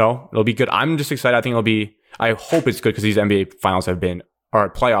so it'll be good. I'm just excited. I think it'll be. I hope it's good because these NBA finals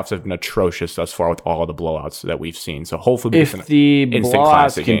playoffs have been atrocious thus far with all of the blowouts that we've seen. So hopefully, If the instant blowouts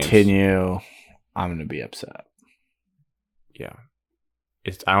classic games. continue, I'm going to be upset. yeah,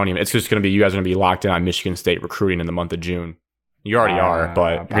 it's just going to be you guys are going to be locked in on Michigan State recruiting in the month of June. You already are,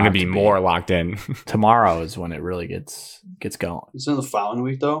 but you're going to be more locked in. Tomorrow is when it really gets going. Isn't it the following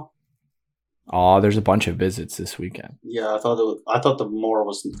week though? Oh, there's a bunch of visits this weekend. Yeah, I thought the more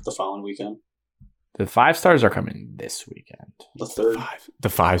was the following weekend. The 5 stars are coming this weekend. The third. The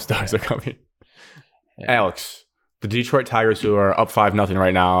 5 stars are coming. Yeah. Alex, the Detroit Tigers, who are up 5-0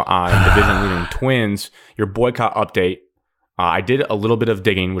 right now on division-leading Twins, your boycott update. I did a little bit of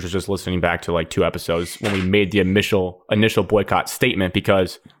digging, which was just listening back to like 2 episodes when we made the initial boycott statement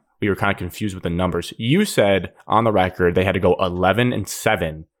because we were kind of confused with the numbers. You said on the record they had to go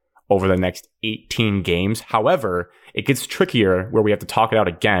 11-7 over the next 18 games. However, it gets trickier where we have to talk it out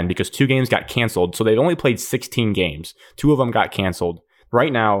again because 2 games got canceled. So they've only played 16 games. 2 of them got canceled.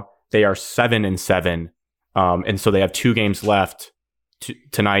 Right now, they are 7-7. And so they have 2 games left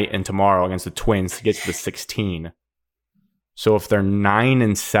tonight and tomorrow against the Twins to get to the 16. So if they're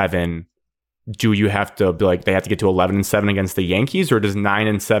 9-7, do you have to be like they have to get to 11-7 against the Yankees, or does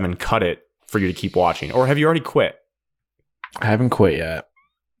 9-7 cut it for you to keep watching, or have you already quit? I haven't quit yet.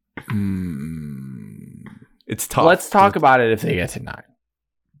 It's tough. Let's talk about it if they get to 9.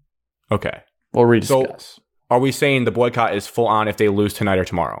 Okay. We'll rediscuss. Are we saying the boycott is full on if they lose tonight or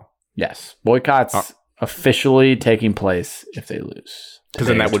tomorrow? Yes, boycott's officially taking place if they lose. Because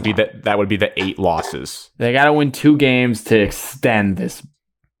then that would be the 8 losses. They got to win 2 games to extend this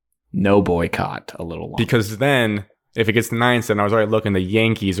no boycott a little longer. Because then, if it gets 9-7, I was already looking. The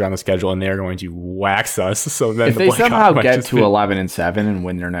Yankees are on the schedule, and they're going to wax us. So then, if the they boycott somehow might get just to be 11-7 and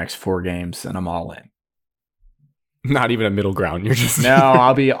win their next 4 games, then I'm all in. not even a middle ground. You're just No,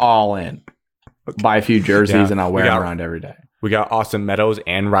 I'll be all in. Buy a few jerseys Yeah, and I'll wear we them got- around every day. We got Austin Meadows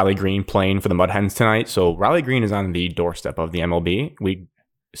and Riley Green playing for the Mud Hens tonight. So Riley Green is on the doorstep of the MLB.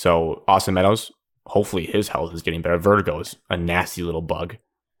 So Austin Meadows, hopefully his health is getting better. Vertigo is a nasty little bug.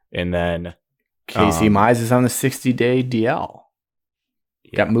 And then Casey Mize is on the 60-day DL.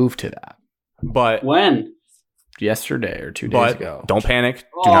 Got moved to that but When? yesterday or 2 days ago. don't panic.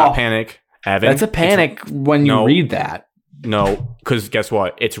 Do not panic. Evan. That's a panic when you No. read that. No, because guess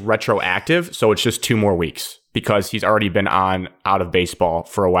what? It's retroactive, so it's just 2 more weeks. because he's already been out of baseball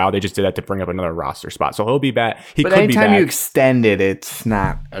for a while. They just did that to bring up another roster spot. So he'll be back. He But could be anytime you back. extend it, it's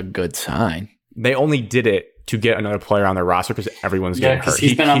not a good sign. They only did it to get another player on their roster because everyone's Yeah, getting because hurt.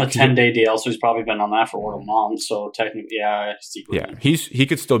 he's been on the 10-day deal, so he's probably been on that for a month. So technically, yeah, I see what you mean. He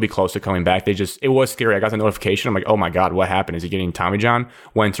could still be close to coming back. It was scary. I got the notification. I'm like, oh my God, what happened? Is he getting Tommy John?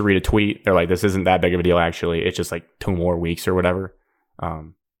 Went to read a tweet. They're like, this isn't that big of a deal, actually. It's just like 2 more weeks or whatever.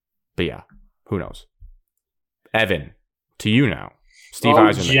 But yeah, who knows? Evan, to you now. Steve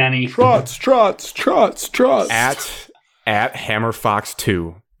Eiserman. Jenny. Trots. At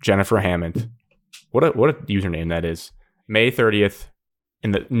HammerFox2, Jennifer Hammond. What a username that is. May 30th,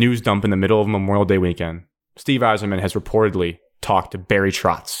 in the news dump in the middle of Memorial Day weekend, Steve Eiserman has reportedly talked to Barry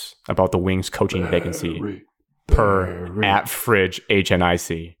Trotz about the Wings coaching vacancy per at Fridge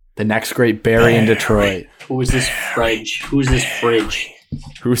HNIC. The next great Barry in Detroit. Who is this Fridge? Who is this Fridge?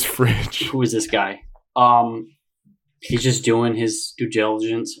 Who's Fridge? Who is this guy? He's just doing his due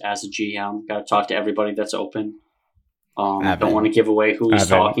diligence as a GM. Got to talk to everybody that's open. Don't want to give away who he's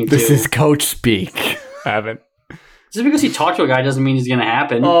Evan. talking to. This is coach speak. Evan. Just because he talked to a guy doesn't mean it's going to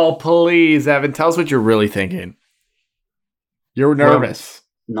happen. Oh, please, Evan. Tell us what you're really thinking. You're nervous.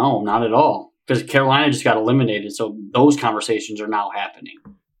 No, not at all. Because Carolina just got eliminated, so those conversations are now happening.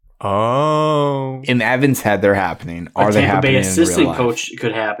 Oh. In Evan's head, they're happening. Are A they Tampa happening Bay in assistant real life? coach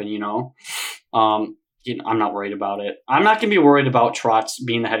could happen, I'm not worried about it. I'm not going to be worried about Trotz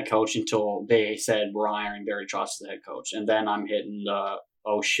being the head coach until they said we're hiring Barry Trotz as the head coach. And then I'm hitting the,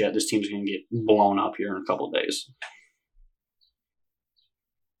 oh shit, this team's going to get blown up here in a couple of days.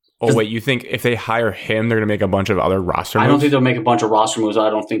 Oh, wait, you think if they hire him, they're going to make a bunch of other roster moves? I don't think they'll make a bunch of roster moves.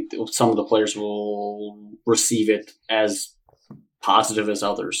 I don't think some of the players will receive it as positive as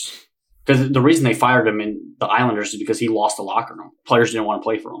others. Because the reason they fired him in the Islanders is because he lost the locker room. Players didn't want to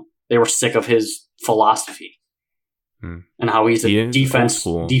play for him. They were sick of his philosophy and how he's He a is defense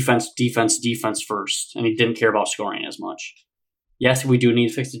old school. first, and he didn't care about scoring as much. Yes, we do need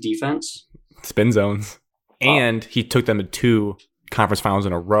to fix the defense. Spin zones. And he took them to 2 conference finals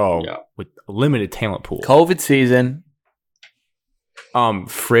in a row with a limited talent pool. COVID season.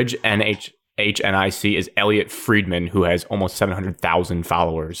 Fridge HNIC is Elliot Friedman, who has almost 700,000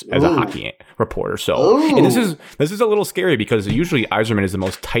 followers as a hockey reporter. So, and this is a little scary because usually Eiserman is the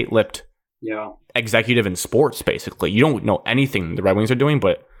most tight-lipped executive in sports. Basically, you don't know anything the Red Wings are doing,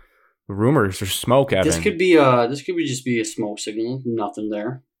 but rumors or smoke. Evan. This could be just be a smoke signal. Nothing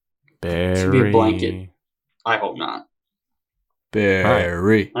there. This could be a blanket. I hope not.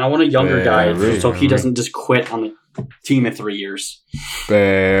 Barry. And I want a younger guy Barry. so he doesn't just quit on the team in 3 years.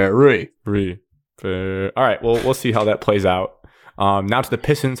 Barry. All right, well, we'll see how that plays out. Now to the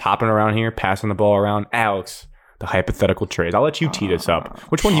Pistons, hopping around here, passing the ball around. Alex, the hypothetical trades. I'll let you tee this up.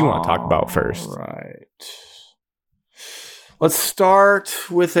 Which one do you want to talk about first? All right. Let's start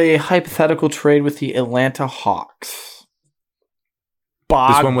with a hypothetical trade with the Atlanta Hawks.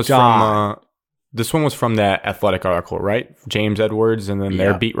 This one was from that Athletic article, right? James Edwards and then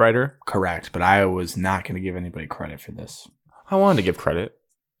their beat writer. Correct, but I was not going to give anybody credit for this. I wanted to give credit.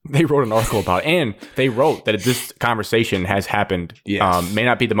 They wrote an article about it, and they wrote that this conversation has happened. Yes. May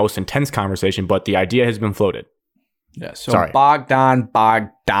not be the most intense conversation, but the idea has been floated. Yeah, so Sorry. Bogdan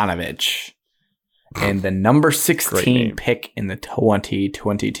Bogdanovic and the number Great 16 name. pick in the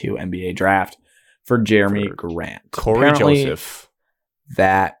 2022 NBA draft for Jeremy Grant. Corey Apparently, Joseph.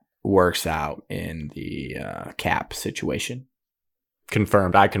 That works out in the cap situation.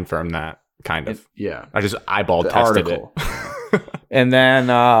 Confirmed. I confirmed that, kind of. Yeah. I just eyeball The tested article. it. And then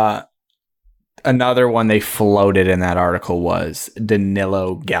another one they floated in that article was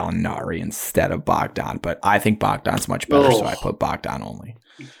Danilo Gallinari instead of Bogdan. But I think Bogdan's much better, so I put Bogdan only.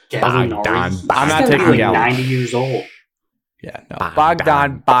 Gallinari. Bogdan. I'm not He's taking like Gallinari. 90 years old. Yeah, no.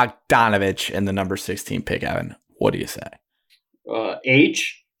 Bogdan. Bogdanovic and the number 16 pick, Evan. What do you say?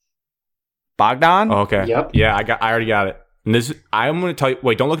 Age? Bogdan? Okay. Yep. Yeah, I already got it. And I'm going to tell you.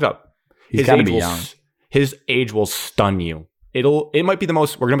 Wait, don't look it up. He's got to age be will young. His age will stun you. It might be the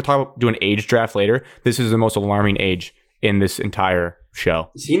most. We're going to do an age draft later. This is the most alarming age in this entire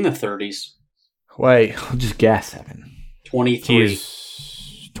show. Is he in the 30s? Wait, I'll just guess, Evan. 23. He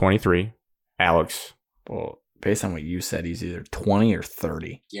is 23. Alex. Well, based on what you said, he's either 20 or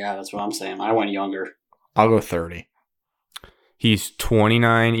 30. Yeah, that's what I'm saying. I went younger. I'll go 30. He's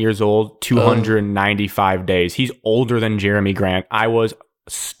 29 years old, 295 days. He's older than Jeremy Grant. I was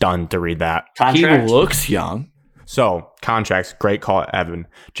stunned to read that. Contract? He looks young. So, contracts, great call, Evan.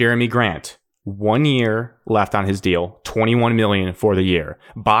 Jeremy Grant, 1 year left on his deal, $21 million for the year.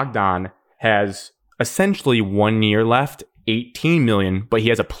 Bogdan has essentially 1 year left, $18 million, but he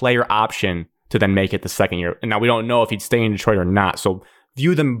has a player option to then make it the second year. And now we don't know if he'd stay in Detroit or not. So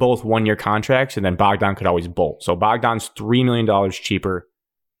view them both 1-year contracts, and then Bogdan could always bolt. So Bogdan's $3 million cheaper,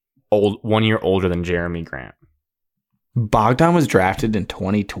 1 year older than Jeremy Grant. Bogdan was drafted in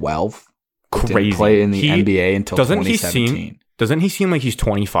 2012. Crazy. Didn't play in the NBA until 2017. Doesn't he seem like he's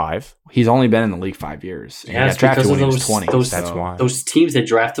 25? He's only been in the league 5 years. Yeah, it's he got drafted because when of he was 20. That's why. Those teams that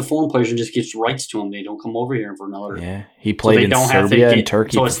draft the foreign players and just gets rights to them, they don't come over here for another. Yeah, he played in Serbia and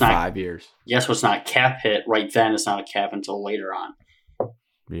Turkey for 5 years. Yes, so it's not a cap hit right then. It's not a cap until later on.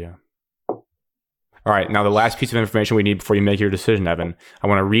 Yeah. All right, now the last piece of information we need before you make your decision, Evan. I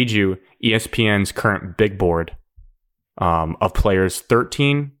want to read you ESPN's current big board of players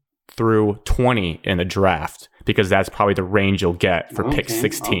 13 through 20 in the draft, because that's probably the range you'll get for pick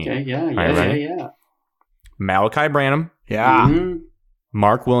 16. Okay, yeah. Malachi Branham. Yeah. Mm-hmm.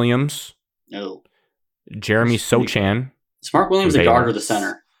 Mark Williams. No. Jeremy Sochan. Is Mark Williams the guard or the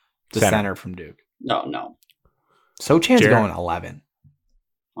center? The center from Duke. No. Sochan's going 11.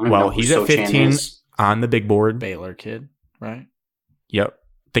 Well, he's at 15 on the big board. Baylor kid, right? Yep.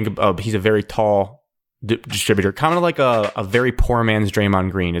 Think of he's a very tall distributor, kind of like a very poor man's Draymond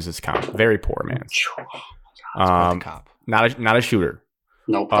Green is his count. Very poor man's. Not a shooter.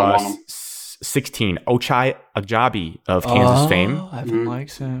 Nope, don't want him. 16, Ochai Agbaji of Kansas fame. Evan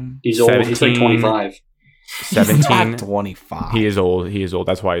likes him. He's old. He's like 25. 17. He's not 25. He is old.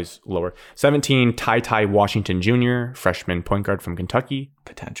 That's why he's lower. 17, Ty Washington Jr., freshman point guard from Kentucky.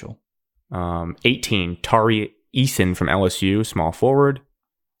 Potential. 18, Tari Eason from LSU, small forward.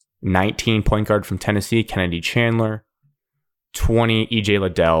 19, point guard from Tennessee, Kennedy Chandler. 20, EJ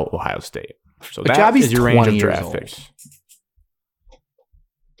Liddell, Ohio State. So that is your range of draft picks.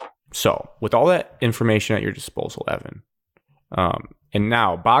 So with all that information at your disposal, Evan, and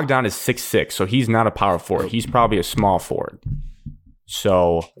now Bogdan is 6'6", so he's not a power forward. He's probably a small forward.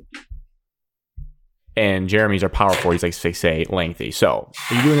 So, and Jeremy's our power forward. He's like 6'8", lengthy. So,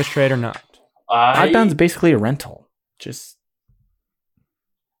 are you doing this trade or not? Bogdan's basically a rental. He's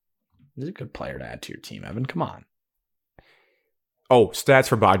a good player to add to your team, Evan. Come on. Oh, stats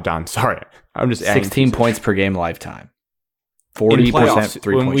for Bogdan. Sorry, I'm just adding 16 points per game lifetime. 40%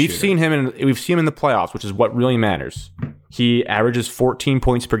 3-point we've shooter. seen him in the playoffs, which is what really matters. He averages 14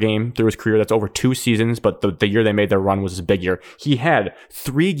 points per game through his career. That's over 2 seasons, but the year they made their run was his big year. He had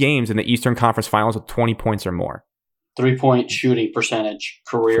 3 games in the Eastern Conference Finals with 20 points or more. 3-point shooting percentage,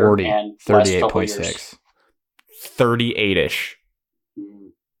 career, 40, and 38.6. 38-ish.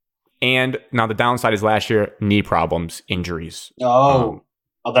 And now the downside is last year, knee problems, injuries. Then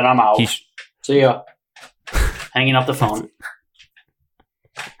I'm out. See ya. Hanging up the phone.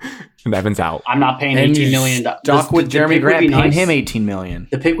 And Evan's out. I'm not paying $18 million. Stuck with Jeremy Grant, paying him $18 million.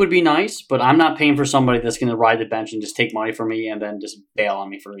 The pick would be nice, but I'm not paying for somebody that's going to ride the bench and just take money from me and then just bail on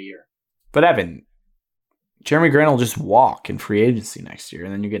me for a year. But Evan, Jeremy Grant will just walk in free agency next year,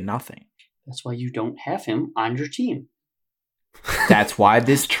 and then you get nothing. That's why you don't have him on your team. That's why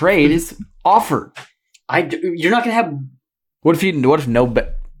this trade is offered. You're not going to have. What if no?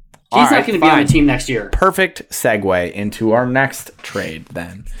 He's not going to be on the team next year. Perfect segue into our next trade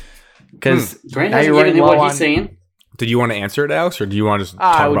then, because Grant hasn't given him what he's saying. Did you want to answer it, Alex, or do you want to just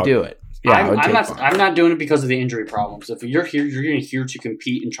talk I would about do it. Yeah, I'm not doing it because of the injury problems. If you're here, you're here to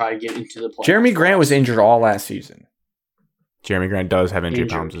compete and try to get into the playoffs. Jeremy Grant was injured all last season. Jeremy Grant does have injury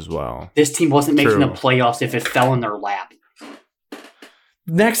problems as well. This team wasn't making the playoffs if it fell in their lap.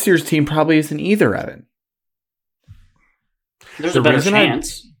 Next year's team probably isn't either, Evan. There's a better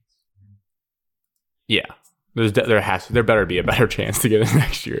chance. Yeah, there better be a better chance to get it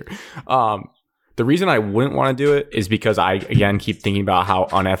next year. The reason I wouldn't want to do it is because I again keep thinking about how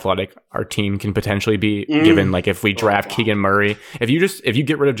unathletic our team can potentially be. Given like if we draft Keegan Murray, if you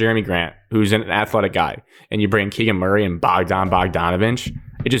get rid of Jeremy Grant, who's an athletic guy, and you bring Keegan Murray and Bogdanovich,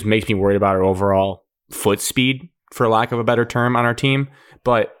 it just makes me worried about our overall foot speed, for lack of a better term, on our team.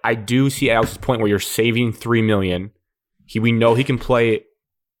 But I do see Alex's point where you're saving $3 million. We know he can play.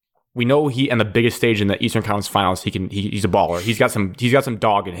 We know he on the biggest stage in the Eastern Conference Finals. He's a baller. He's got some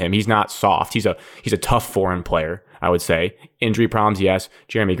dog in him. He's not soft. He's a tough foreign player, I would say. Injury problems, yes.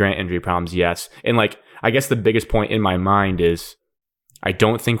 Jeremy Grant injury problems, yes. And like I guess the biggest point in my mind is I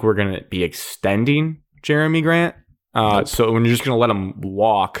don't think we're gonna be extending Jeremy Grant. So when you're just gonna let him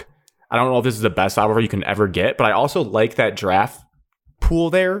walk, I don't know if this is the best offer you can ever get. But I also like that draft pool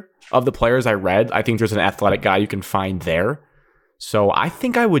there of the players I read. I think there's an athletic guy you can find there. So I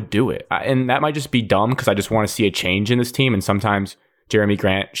think I would do it. And that might just be dumb because I just want to see a change in this team. And sometimes Jeremy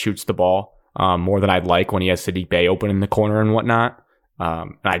Grant shoots the ball more than I'd like when he has Sadiq Bey open in the corner and whatnot.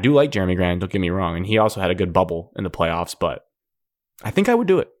 And I do like Jeremy Grant, don't get me wrong. And he also had a good bubble in the playoffs. But I think I would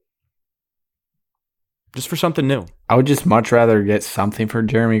do it. just for something new. I would just much rather get something for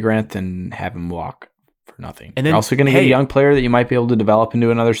Jeremy Grant than have him walk for nothing. And then you're also going to get a young player that you might be able to develop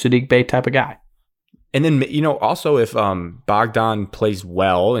into another Sadiq Bey type of guy. And then, also if Bogdan plays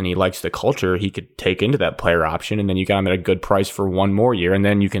well and he likes the culture, he could take into that player option, and then you got him at a good price for one more year, and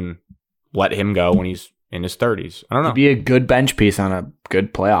then you can let him go when he's in his 30s. I don't know. He'd be a good bench piece on a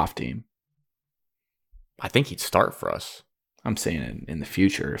good playoff team. I think he'd start for us. I'm saying in the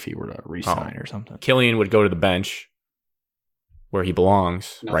future if he were to re-sign or something. Killian would go to the bench where he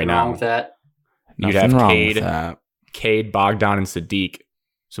belongs right now. Nothing wrong with that. You'd Nothing have wrong with that. Cade, Bogdan, and Sadiq.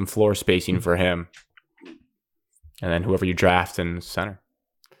 Some floor spacing for him. And then whoever you draft in center.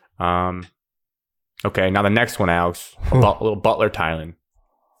 Okay, now the next one, Alex. A little Butler Tylen.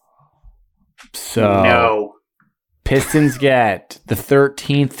 So No. Pistons get the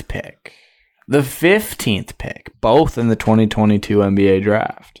 13th pick, the 15th pick, both in the 2022 NBA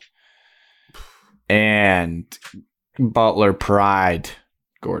draft. And Butler pried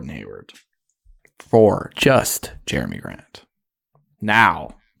Gordon Hayward for just Jeremy Grant.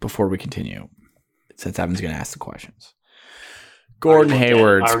 Now, before we continue, since Evan's going to ask the questions, Gordon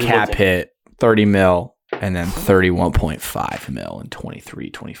Hayward's cap hit 30 mil and then 31.5 mil in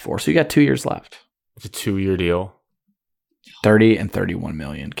 23-24. So you got 2 years left. It's a 2-year deal. 30 and 31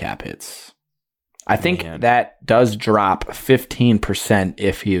 million cap hits. I think Man. that does drop 15%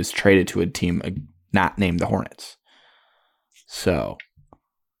 if he was traded to a team not named the Hornets. So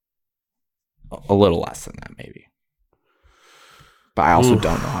a little less than that, maybe. But I also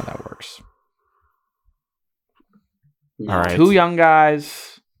don't know how that works. No. All right. 2 young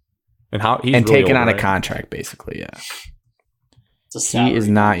guys And how he's and really taking old, on a right? contract, basically. Yeah, It's a he salary. is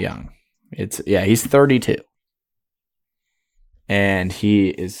not young. He's 32, and he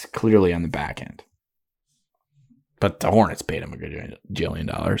is clearly on the back end. But the Hornets paid him a good $1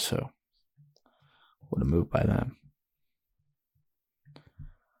 jillion, so what a move by them.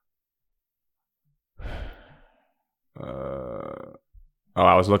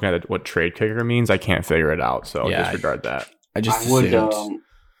 I was looking at what trade kicker means. I can't figure it out, so Yeah, disregard that. I just I would. assumed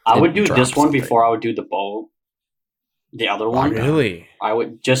I would it do dropped this one something. before I would do the other one. Really? I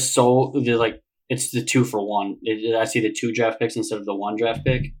would just so they're like it's the 2 for 1. I see the 2 draft picks instead of the 1 draft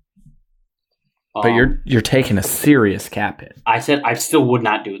pick. But you're taking a serious cap hit. I said I still would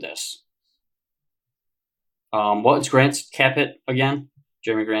not do this. What's Grant's cap hit again?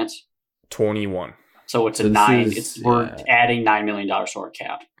 Jeremy Grant's. 21. So it's So a this 9. is- We're adding $9 million to our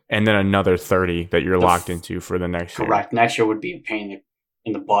cap. And then another 30 that you're The locked into for the next year. Correct. Next year would be a pain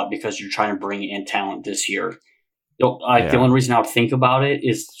in the butt because you're trying to bring in talent this year. The only reason I would think about it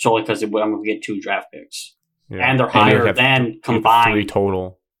is solely because I'm going to get 2 draft picks, Yeah. and they're you higher have than 3 combined.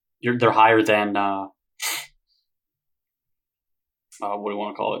 total. They're higher than what do you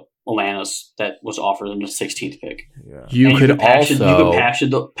want to call it? Atlanta's that was offered in the 16th pick. Yeah. You And could you could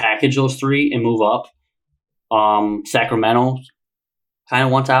also package those 3 and move up. Sacramento kind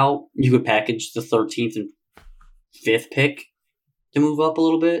of wants out. You could package the 13th and 5th pick to move up a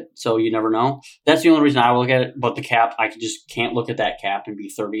little bit, so you never know. That's the only reason I would look at it. But the cap, I just can't look at that cap and be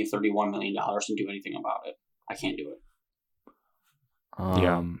 $30 and $31 million and do anything about it. I can't do it. The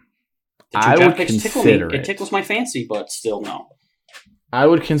 2 I draft would picks tickle consider me. it. It tickles my fancy, but still no. I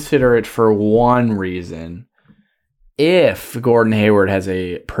would consider it for one reason. If Gordon Hayward has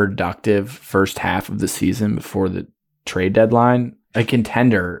a productive first half of the season before the trade deadline, a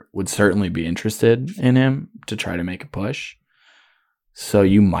contender would certainly be interested in him to try to make a push. So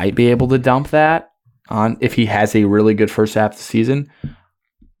you might be able to dump that on if he has a really good first half of the season,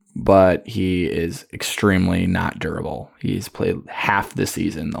 but he is extremely not durable. He's played half the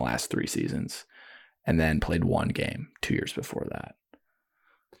season the last 3 seasons and then played 1 game 2 years before that.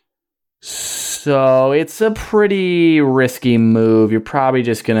 So it's a pretty risky move. You're probably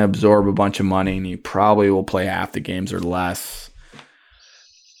just going to absorb a bunch of money and you probably will play half the games or less.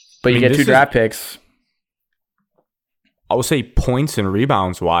 But you get 2 draft picks. I would say points and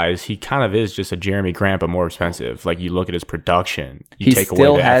rebounds wise, he kind of is just a Jeremy Grant, but more expensive. Like you look at his production, you He take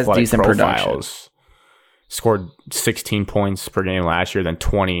still away the has athletic decent profiles. production. Scored 16 points per game last year, then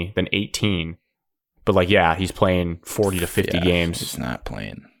 20, then 18. But like, yeah, he's playing 40 to 50 games. He's not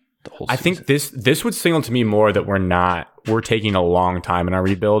playing the whole I season. think this would signal to me more that we're taking a long time in our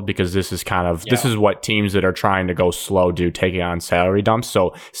rebuild because this is this is what teams that are trying to go slow do, taking on salary dumps.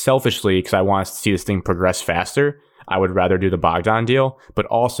 So selfishly, because I want to see this thing progress faster, I would rather do the Bogdan deal. But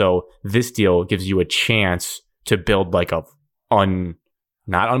also, this deal gives you a chance to build like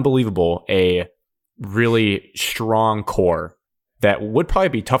not unbelievable, a really strong core that would probably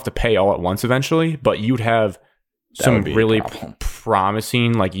be tough to pay all at once eventually, but you'd have some would be a really problem.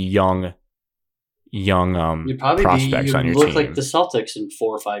 promising, like young young You'd probably prospects you on your look team. like the Celtics in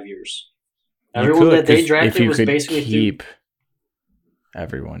 4 or 5 years. You Everyone could, that they 'cause If drafted you was could basically keep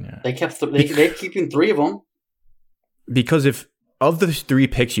everyone, yeah. they kept they're keeping 3 of them. Because if of the 3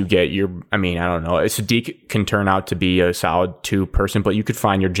 picks you get, I don't know. Sadiq can turn out to be a solid 2 person, but you could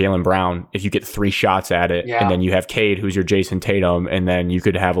find your Jaylen Brown if you get 3 shots at it, Yeah. and then you have Cade, who's your Jason Tatum, and then you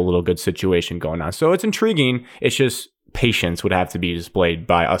could have a little good situation going on. So it's intriguing. It's just patience would have to be displayed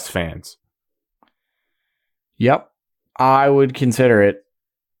by us fans. Yep. I would consider it.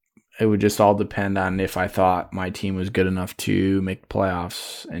 It would just all depend on if I thought my team was good enough to make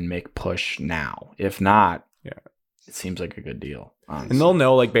playoffs and make push now. If not, Yeah. it seems like a good deal. Honestly. And they'll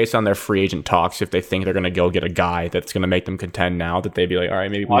know, like, based on their free agent talks, if they think they're going to go get a guy that's going to make them contend now, that they'd be like, all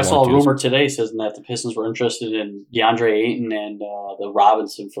right, maybe we Well, I want saw a to do this. rumor today saying that the Pistons were interested in DeAndre Ayton and the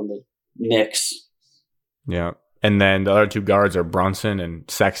Robinson from the Knicks. Yeah. And then the other 2 guards are Brunson and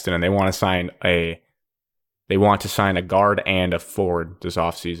Sexton, and they want to sign a guard and a forward this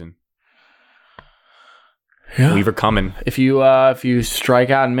offseason. Yeah. Weaver coming. If you strike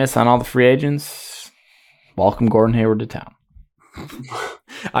out and miss on all the free agents, welcome Gordon Hayward to town.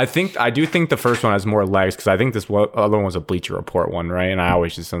 I do think the first one has more legs because I think this other one was a Bleacher Report one, right? And I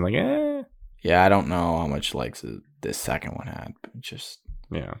always just am like, Yeah, I don't know how much legs this second one had, but just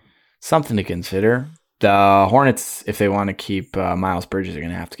yeah. something to consider. The Hornets, if they want to keep Miles Bridges, are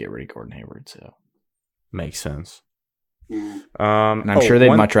going to have to get rid of Gordon Hayward. So, Makes sense. Mm. and I'm sure they'd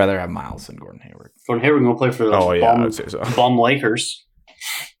much rather have Miles than Gordon Hayward. Gordon Hayward going to play for the I would say so. bum Lakers.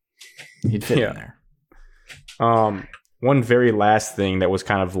 He'd fit Yeah. in there. One very last thing that was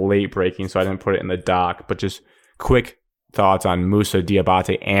kind of late breaking, so I didn't put it in the doc, but just quick thoughts on Musa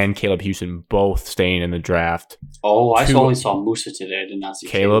Diabate and Caleb Houston both staying in the draft. Oh, I 2 only saw Musa today. I did not see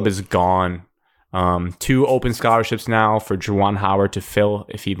Caleb is gone. 2 open scholarships now for Juwan Howard to fill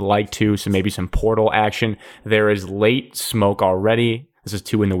if he'd like to, so maybe some portal action. There is late smoke already. This is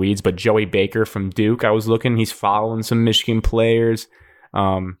 2 in the weeds, but Joey Baker from Duke, I was looking. He's following some Michigan players.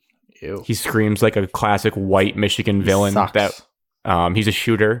 Ew. He screams like a classic white Michigan villain. Sucks. That he's a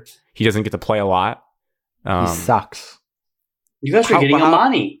shooter. He doesn't get to play a lot. He sucks. You guys are getting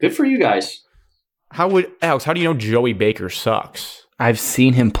Amani. Good for you guys. How do you know Joey Baker sucks? I've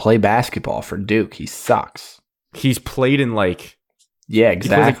seen him play basketball for Duke. He sucks. He's played in Yeah,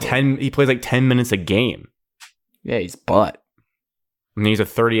 exactly. He plays like 10 minutes a game. Yeah, he's butt. And he's a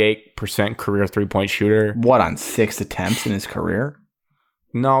 38% career 3-point shooter. What, on 6 attempts in his career?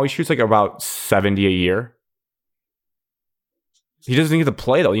 No, he shoots like about 70 a year. He doesn't get to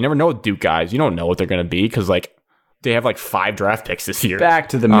play though. You never know with Duke guys. You don't know what they're going to be because they have 5 draft picks this year. Back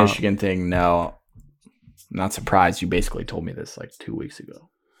to the Michigan thing. No, I'm not surprised. You basically told me this 2 weeks ago.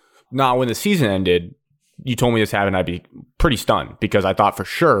 No, when the season ended, you told me this happened. I'd be pretty stunned because I thought for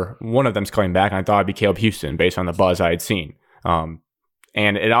sure one of them's coming back, and I thought it'd be Caleb Houston based on the buzz I had seen. And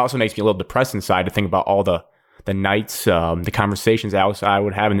it also makes me a little depressed inside to think about all the nights, the conversations Alex and I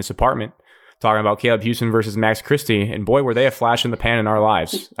would have in this apartment talking about Caleb Houston versus Max Christie. And boy, were they a flash in the pan in our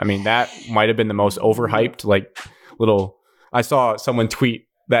lives. I mean, that might have been the most overhyped, little. I saw someone tweet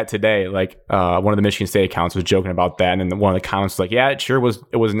that today. One of the Michigan State accounts was joking about that. And then one of the comments was like, yeah, it sure was.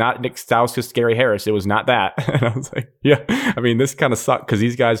 It was not Nick Stauskas, Gary Harris. It was not that. And I was like, yeah, I mean, this kind of sucked because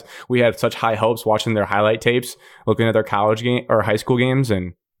these guys, we had such high hopes watching their highlight tapes, looking at their college game or high school games,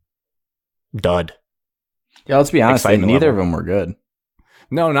 and dud. Yeah, let's be honest. Excitement Neither level. of them were good.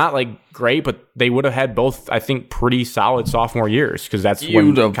 No, not great, but they would have had both, I think, pretty solid sophomore years because that's You'd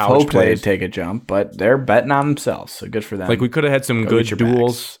when have college hoped they'd plays. take a jump, but they're betting on themselves, so good for them. We could have had some Go good get your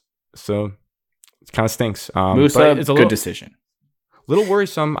duels, so it kind of stinks. Musa, but it's a good decision. little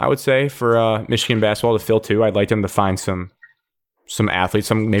worrisome, I would say, for Michigan basketball to fill too. I'd like them to find some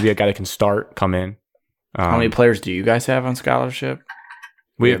athletes, maybe a guy that can start, come in. How many players do you guys have on scholarship?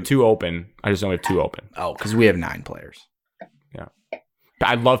 We have 2 open. I just know we have 2 open. Oh, because we have 9 players.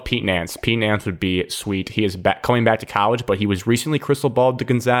 I love Pete Nance. Pete Nance would be sweet. He is coming back to college, but he was recently crystal balled to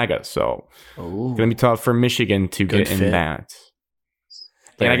Gonzaga, so Oh, it's going to be tough for Michigan to Good get in fit. that.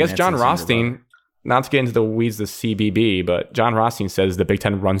 And I guess John Rothstein, not to get into the weeds of CBB, but John Rothstein says the Big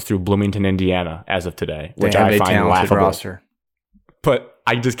Ten runs through Bloomington, Indiana as of today, which I find laughable. roster But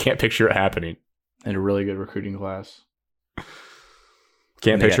I just can't picture it happening. and a really good recruiting class. Can't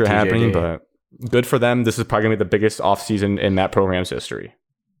And they picture it got happening, TJD. but good for them. This is probably going to be the biggest offseason in that program's history.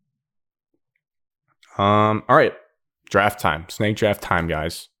 All right. Draft time. Snake draft time,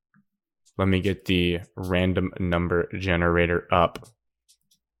 guys. Let me get the random number generator up.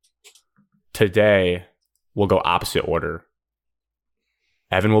 Today, we'll go opposite order.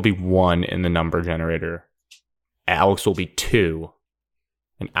 Evan will be 1 in the number generator. Alex will be 2.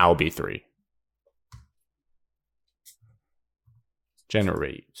 And I'll be 3.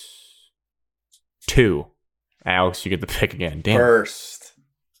 generates 2. Alex, you get the pick again. Damn. First.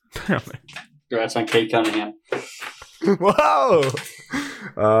 Congrats on Kate Cunningham. Whoa.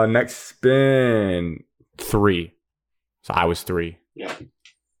 Next spin 3. So I was 3. Yeah.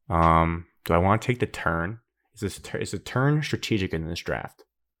 Do I want to take the turn? Is the turn strategic in this draft?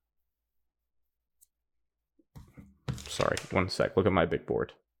 Sorry, 1 sec. Look at my big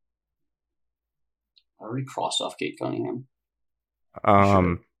board. I already crossed off Kate Cunningham.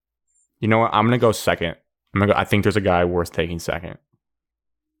 You know what? I'm gonna go second. I think there's a guy worth taking second.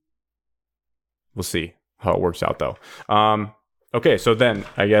 We'll see how it works out though. Okay, so then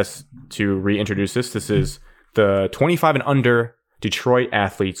I guess to reintroduce this is the 25 and under Detroit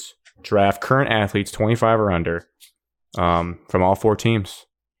athletes draft. Current athletes 25 or under, from all 4 teams.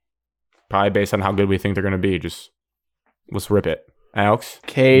 Probably based on how good we think they're gonna be. Just let's rip it. Alex,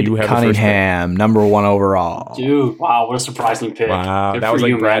 Cade you have the first Cunningham, number 1 overall. Dude, wow, what a surprising pick. Wow, Good that for was like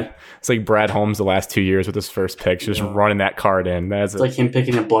you, Brad. man. It's like Brad Holmes the last 2 years with his first pick, just running that card in. That's It's like him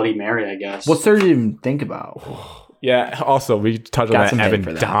picking a Bloody Mary, I guess. What's there to even think about? yeah. Also, we touched on Got that. some hate Evan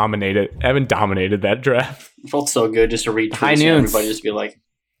for that. dominated that draft. It felt so good just to read High tweets and noons. everybody just be like,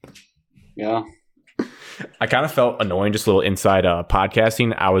 yeah. I kind of felt annoying, just a little inside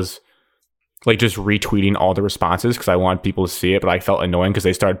podcasting. I was like just retweeting all the responses because I wanted people to see it, but I felt annoying because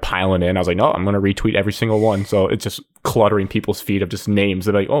they started piling in. I was like, no, I'm going to retweet every single one. So it's just cluttering people's feed of just names.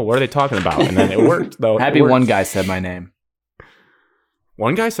 They're like, oh, what are they talking about? And then it worked, though. It Happy worked. one guy said my name.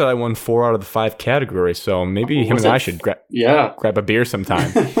 One guy said I won 4 out of the 5 categories, so maybe him Was and I it- should Yeah. grab a beer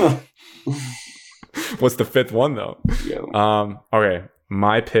sometime. What's the 5th one, though? Yeah. Okay,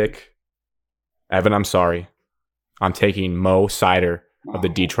 my pick, Evan, I'm sorry. I'm taking Mo Sider of the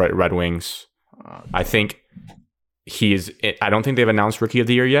Detroit Red Wings. I think I don't think they've announced Rookie of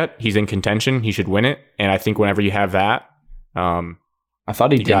the Year yet. He's in contention. He should win it. And I think whenever you have that, I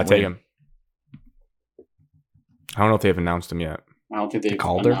thought he you did got to take win. him. I don't know if they've announced him yet. I don't think they've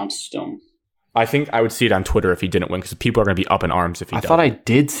Calder? announced him. I think I would see it on Twitter if he didn't win because people are going to be up in arms if he I does. thought I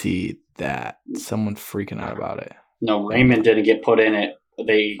did see that. Someone freaking out about it. No, Raymond didn't get put in it.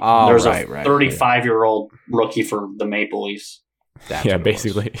 Oh, There's right, a right. 35-year-old rookie for the Maple Leafs. That's Yeah, what it was.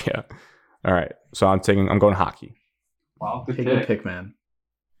 basically. Yeah. All right. So I'm going hockey. Wow, Take a pick, man.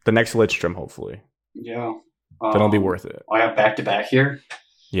 The next Lidstrom, hopefully. Yeah. Then it'll be worth it. I got back-to-back here.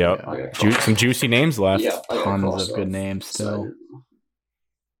 Yep. Yeah. I got Some juicy names left. Yeah, I got Tons crossed of good off. names still.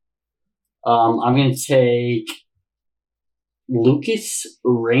 I'm going to take Lucas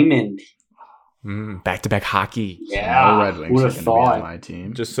Raymond. Back-to-back hockey. Yeah. No Red Wings Who'd are have going to be on thought? my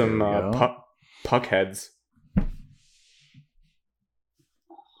team. Just some There we go. puck heads.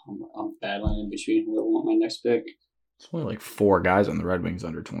 I'm battling in between whoever want my next pick. It's only like 4 guys on the Red Wings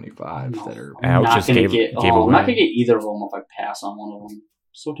under 25 that are. Alex not just gonna gave get, away. I'm not going to get either of them if I pass on one of them.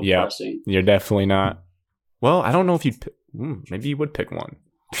 So Yeah. depressing. You're definitely not. Well, I don't know if you'd. Maybe you would pick one.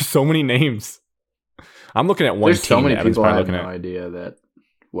 There's so many names. I'm looking at one There's team. so many that Evan's people I probably have looking no idea that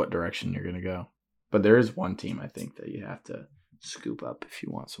what direction you're going to go. But there is one team I think that you have to scoop up if you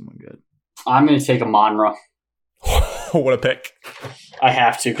want someone good. I'm going to take a Monra. at. What a pick! I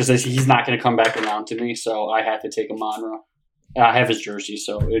have to because he's not going to come back around to me, so I have to take a Monra. I have his jersey,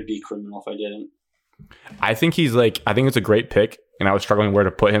 so it would be criminal if I didn't. I think he's like. I think it's a great pick, and I was struggling where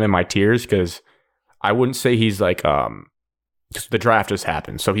to put him in my tiers because I wouldn't say he's like. 'Cause the draft just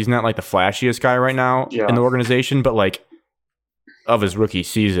happened, so he's not like the flashiest guy right now Yeah. in the organization. But like, of his rookie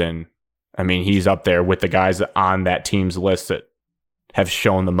season, I mean, he's up there with the guys on that team's list that have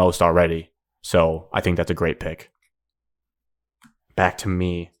shown the most already. So I think that's a great pick. Back to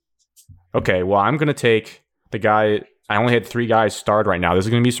me. Okay, well, I'm going to take the guy. I only had 3 guys starred right now. There's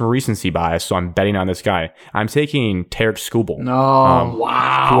going to be some recency bias, so I'm betting on this guy. I'm taking Tarek Skubal, No.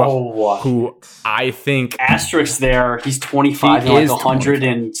 Wow. who I think Asterisk there. He's 25 He in like is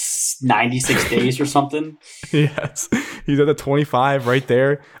 196 days or something. yes, he's at the 25 right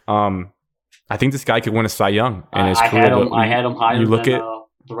there. I think this guy could win a Cy Young in his I career. had him. but I had him higher you look than at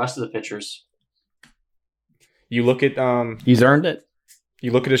the rest of the pitchers. you look at He's earned it.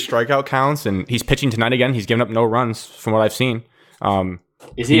 you look at his strikeout counts, and he's pitching tonight again. He's given up no runs from what I've seen.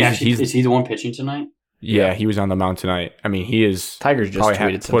 Is he He's- actually? he's- Is he the one pitching tonight? Yeah, he was on the mound tonight. I mean, he is. Tigers just Probably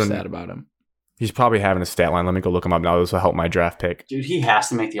tweeted some put him- stat about him. He's probably having a stat line. Let me go look him up now. This will help my draft pick. Dude, he has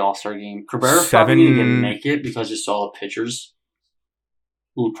to make the All Star game. Cabrera's probably going to make it because just all the pitchers.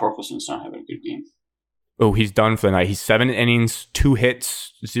 Ooh, Torkelson's not having a good game. Oh, he's done for the night. He's 7 innings, 2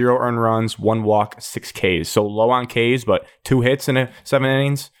 hits, 0 earned runs, 1 walk, 6 Ks. So low on Ks, but 2 hits in 7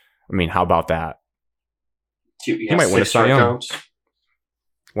 innings. I mean, how about that? He might win a Cy Young. strikeouts.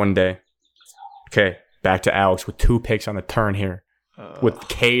 One day. Okay, back to Alex with 2 picks on the turn here. with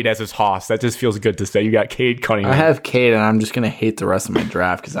Cade as his hoss. That just feels good to say. You got Cade Cunningham. I have Cade, and I'm just going to hate the rest of my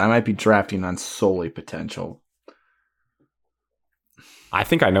draft because I might be drafting on solely potential. I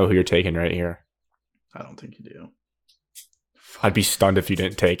think I know who you're taking right here. I don't think you do. I'd be stunned if you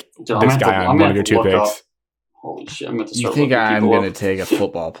didn't take Dude, this guy on one of your 2 picks. Holy shit! I'm going to You start. think I'm going going to take a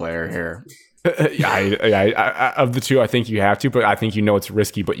football player here? I, of the 2, I think you have to, but I think you know it's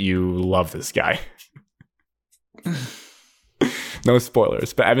risky, but you love this guy. No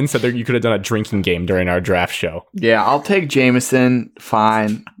spoilers, but Evan said that you could have done a drinking game during our draft show. Yeah, I'll take Jameson.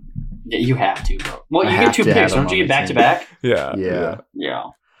 Fine. Yeah, you have to, bro. Well, I you have get 2 to have picks. him Don't you on get my back to team. back? Yeah. Yeah.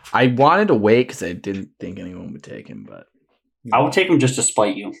 I wanted to wait because I didn't think anyone would take him, but I would take him just to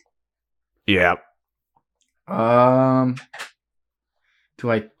spite you. Yeah.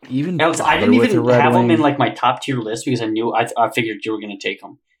 do I even? Alex, I bother didn't with a even Red have him Wing? in like my top tier list because I figured you were going to take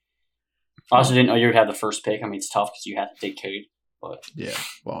him. I also didn't know you would have the first pick. I mean, it's tough because you had to take Cade. But Yeah,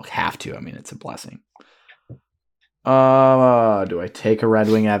 well, have to. I mean, it's a blessing. Do I take a Red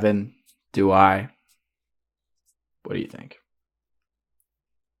Wing, Evan? Do I? What do you think?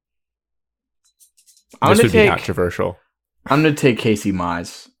 I'm This gonna would be take. controversial. I'm gonna take Casey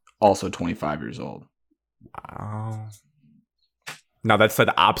Mize, also 25 years old. Wow. Now that's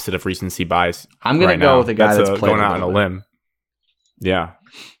the opposite of recency bias. I'm gonna right go now. with a guy that's played going a out on a little bit. limb. Yeah,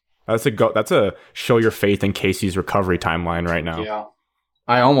 that's a show your faith in Casey's recovery timeline right now. yeah.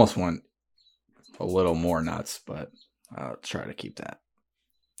 I almost went a little more nuts, but I'll try to keep that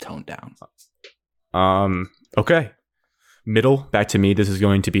toned down. Okay. Middle, back to me. This is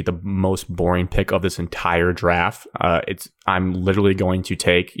going to be the most boring pick of this entire draft. I'm literally going to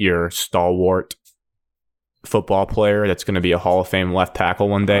take your stalwart football player that's going to be a Hall of Fame left tackle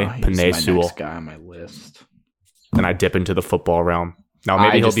one day, He's Penei my Sewell. next guy on my list. And I dip into the football realm. Now maybe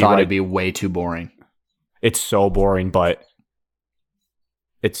I he'll just be thought right. it'd be way too boring. It's so boring, but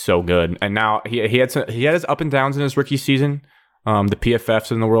it's so good. And now he had his up and downs in his rookie season. The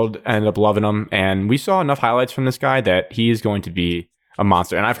PFFs in the world ended up loving him, and we saw enough highlights from this guy that he is going to be a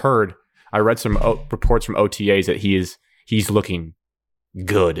monster. And I read some reports from OTAs that he's looking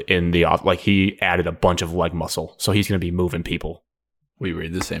good in the off. Like he added a bunch of leg muscle, so he's going to be moving people. We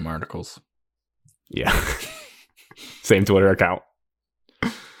read the same articles. Yeah, same Twitter account.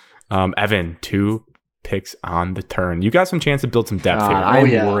 Evan, 2 picks on the turn. You got some chance to build some depth here. I'm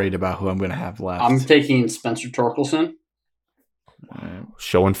yeah. worried about who I'm going to have left. I'm taking Spencer Torkelson.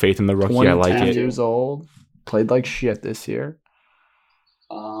 Showing faith in the rookie, I like 22 it. years old. Played like shit this year.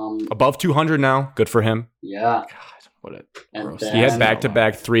 Above 200 now. Good for him. Yeah. God, what a And gross. then- He had And-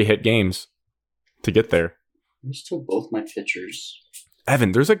 back-to-back 3-hit games to get there. I still both my pitchers.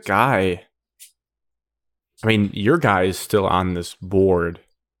 Evan, there's a guy. I mean, your guy is still on this board.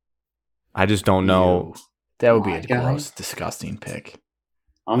 I just don't know. Ew. That would be My a guy. gross, disgusting pick.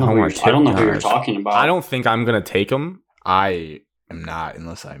 I don't know I who wanna you're, I don't know who you're take talking about. I don't think I'm going to take him. I am not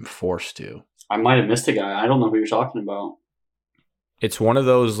unless I'm forced to. I might have missed a guy. I don't know who you're talking about. It's one of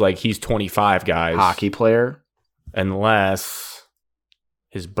those, like, he's 25 guys. Hockey player. Unless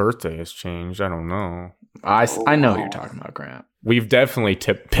his birthday has changed. I don't know. I know who you're talking about, Grant. We've definitely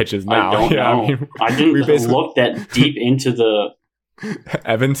tipped pitches now. I don't Yeah, know. mean, I didn't we basically- look that deep into the.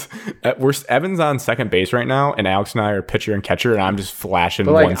 Evans on second base right now, and Alex and I are pitcher and catcher, and I'm just flashing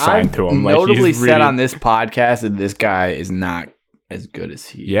But like, one sign I've to him. Like, notably he's said really- on this podcast that this guy is not as good as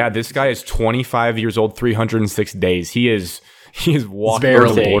he. Yeah, this guy is 25 years old, 306 days. He is walking Barely.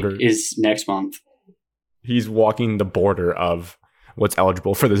 the Birthday border. is next month. He's walking the border of what's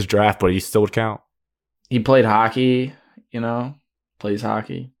eligible for this draft, but he still would count. He played hockey. Plays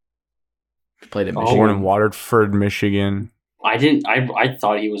hockey. He played at Oh, Michigan. Born in Waterford, Michigan. I didn't. I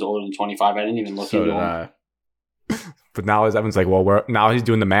thought he was older than 25. I didn't even look So into did him. I. But now Evan's like, well, now he's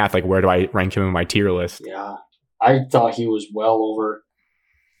doing the math. Like, where do I rank him in my tier list? Yeah, I thought he was well over.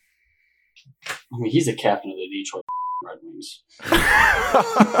 I mean, he's the captain of the Detroit Red Wings.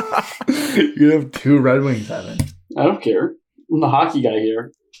 You have 2 Red Wings, Evan. I don't care. I'm the hockey guy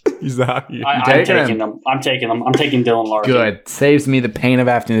here. He's the hockey. I'm taking taking him? them. I'm taking them. I'm taking Dylan Larkin. Good. Saves me the pain of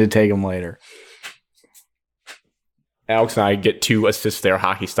having to take him later. Alex and I get 2 assists there,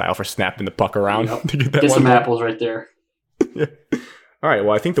 hockey style, for snapping the puck around Yep. to get that Get one. some goal. apples right there. All right.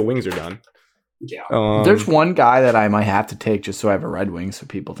 Well, I think the Wings are done. Yeah. There's one guy that I might have to take just so I have a Red Wing, so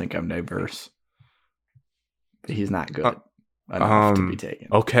people think I'm diverse. But he's not good enough to be taken.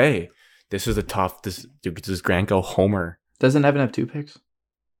 Okay. This is a tough. Does Grant go homer? Doesn't Evan have 2 picks?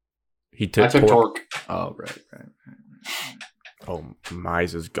 He I took took Torque. Oh, right. Oh,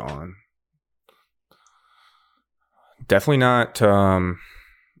 Mize is gone. Definitely not.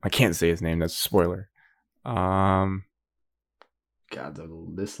 I can't say his name. That's a spoiler. God,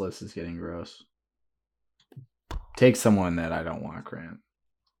 this list is getting gross. Take someone that I don't want, Grant.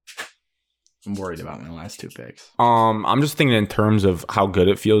 I'm worried about my last 2 picks. I'm just thinking in terms of how good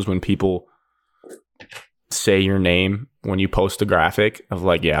it feels when people say your name when you post a graphic of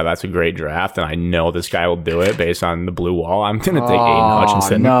like, yeah, that's a great draft, and I know this guy will do it based on the blue wall. I'm gonna take Aiden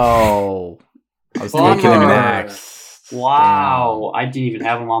Hutchinson. No, I was Bummer. taking him next. Wow, I didn't even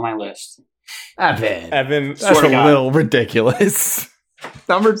have him on my list. Evan, That's Swear to a God. little ridiculous.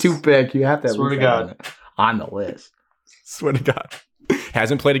 Number 2 pick, you have to have Swear to least God. have it on the list. swear to God,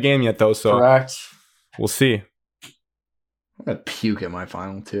 hasn't played a game yet though, so Correct. we'll see. I'm gonna puke at my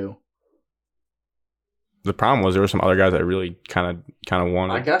final 2. The problem was there were some other guys I really kind of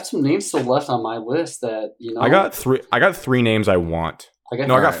wanted. I got some names still left on my list that I got three names I want. I got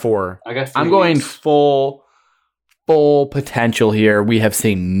No, I got Alright. 4. I got. 3 I'm going names. full potential here. We have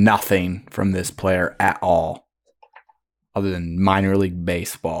seen nothing from this player at all, other than minor league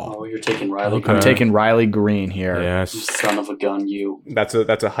baseball. Oh, you're taking Riley. Okay. I'm taking Riley Green here. You Yes, son of a gun, you. that's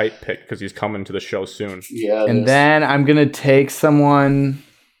a hype pick because he's coming to the show soon. Yeah. it And is. then I'm gonna take someone.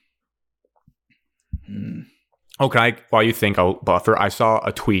 Oh, can I? While you think, I'll buffer. I saw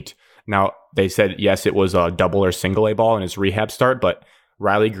a tweet. Now they said yes, it was a double or single A ball in his rehab start, but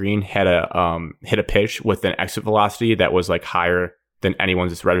Riley Green had hit a pitch with an exit velocity that was like higher than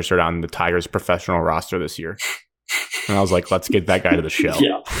anyone's that's registered on the Tigers professional roster this year. And I was like, let's get that guy to the show.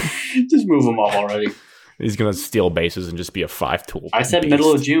 Yeah. Just move him up already. He's gonna steal bases and just be a 5-tool. I said beast.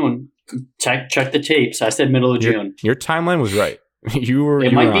 middle of June. Check the tapes. I said middle of June. Your timeline was right. you were.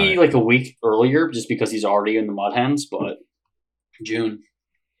 It you might were on be it. like a week earlier just because he's already in the Mud Hens, but June.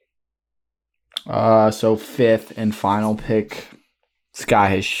 So 5th and final pick. This guy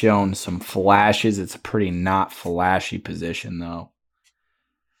has shown some flashes. It's a pretty not flashy position though.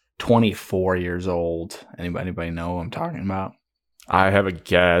 24 years old. Anybody know who I'm talking about? I have a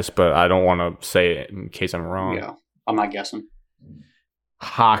guess, but I don't want to say it in case I'm wrong. Yeah. I'm not guessing.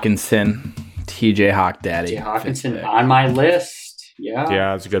 Hawkinson, TJ Hawk Daddy. Jay Hawkinson fifth pick. on my list. Yeah.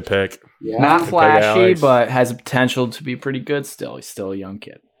 Yeah, it's a good pick. Yeah. Not Good pick, flashy, Alex. but has a potential to be pretty good still. He's still a young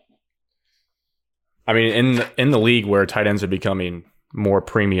kid. I mean, in the league where tight ends are becoming more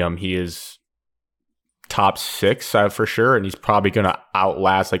premium, he is top 6 for sure, and he's probably going to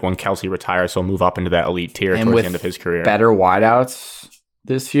outlast like when Kelsey retires. So he'll move up into that elite tier And towards with the end of his career. Better wideouts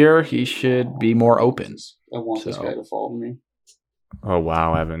this year, he should be more open. I want this So- guy to follow me. Oh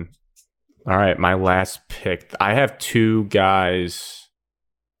wow, Evan! All right, my last pick. I have 2 guys.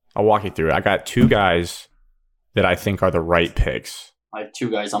 I'll walk you through it. I got 2 guys that I think are the right picks, I have 2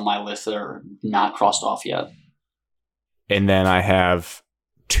 guys on my list that are not crossed off yet. and then I have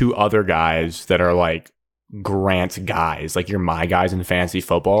 2 other guys that are like Grant's guys, like you're my guys in fantasy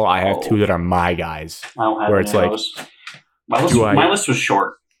football. I have 2 that are my guys. I don't have Where any it's of like, those. My list, do I- my list was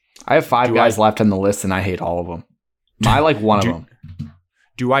short. I have 5 Do guys I- left on the list, and I hate all of them. I like one of Do- them.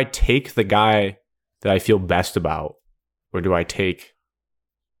 Do I take the guy that I feel best about, or do I take?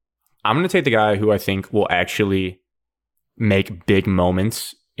 I'm going to take the guy who I think will actually make big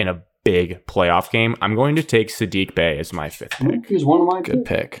moments in a big playoff game. I'm going to take Sadiq Bey as my 5th pick. He was one of my Good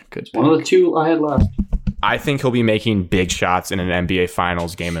pick. Good pick. One of the 2 I had left. I think he'll be making big shots in an NBA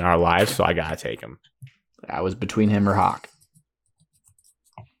Finals game in our lives, so I got to take him. That was between him or Hawk.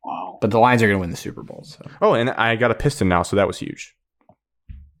 Wow. But the Lions are going to win the Super Bowl. So Oh, and I got a Piston now, so that was huge.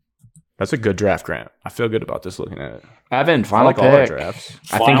 That's a good draft, Grant. I feel good about this looking at it. Evan, I final like all our pick. drafts.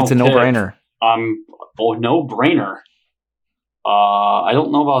 I think it's a Final pick. no-brainer. No brainer. I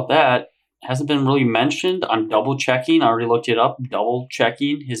don't know about that. Hasn't been really mentioned. I'm double checking. I already looked it up. Double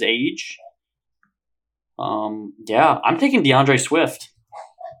checking his age. Yeah, I'm taking DeAndre Swift.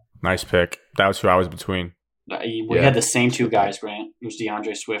 Nice pick. That was who I was between. We Yeah. had the same 2 guys, Grant. It was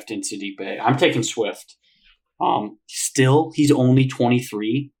DeAndre Swift and Sadiq Bey. I'm taking Swift. Still, he's only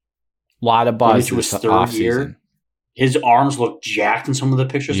 23. A lot of Going buzz into his this 3rd year. offseason. His arms look jacked in some of the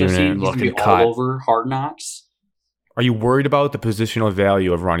pictures I've Yeah, seen. He's going to be looking cut. all over Hard Knocks. Are you worried about the positional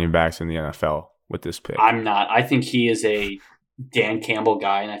value of running backs in the NFL with this pick? I'm not. I think he is a Dan Campbell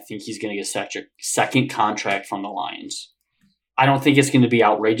guy, and I think he's going to get such a second contract from the Lions. I don't think it's going to be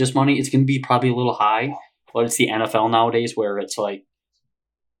outrageous money. It's going to be probably a little high, but it's the NFL nowadays where it's like,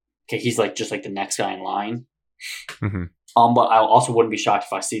 okay, he's like just like the next guy in line. Mhm. But I also wouldn't be shocked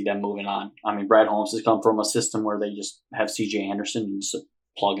if I see them moving on. I mean, Brad Holmes has come from a system where they just have C.J. Anderson and just a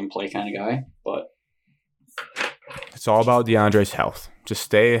plug and play kind of guy, but It's all about DeAndre's health. Just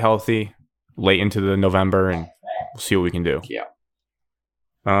stay healthy late into the November, and we'll see what we can do. yeah.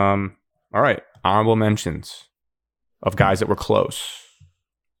 All right. Honorable mentions of guys that were close.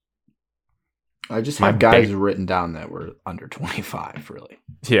 I just My have guys big- written down that were under 25, really.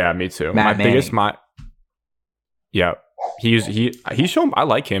 Yeah, me too. Matt Yeah, he's shown. I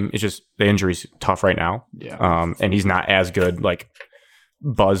like him. It's just the injury's tough right now. Yeah. And he's not as good like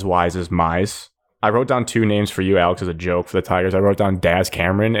buzz wise as Mize. I wrote down 2 names for you, Alex, as a joke for the Tigers. I wrote down Daz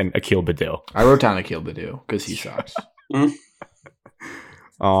Cameron and Akil Badil. I wrote down Akil Badu because he sucks.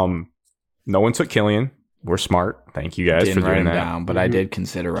 No one took Killian. We're smart. Thank you guys Didn't for write doing him that. down, but I did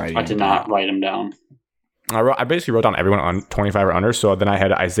consider writing I him did not down. write him down. I basically wrote down everyone on 25 or under. So then I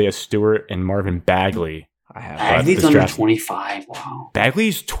had Isaiah Stewart and Marvin Bagley. I have. Bagley's this under draft- 25. Wow.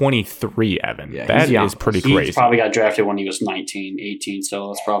 Bagley's 23, Evan. Yeah, That he's young. is pretty He crazy. probably got drafted when he was 19, 18, so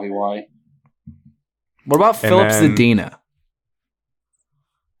that's probably why. What about Philip then- Zadina?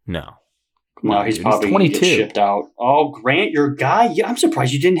 No. Come No, on, he's dude, probably going to get 22. shipped out. Oh, Grant, your guy? Yeah, I'm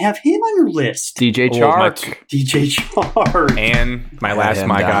surprised you didn't have him on your list. DJ Well, my Chark. DJ Chark. And my I had last him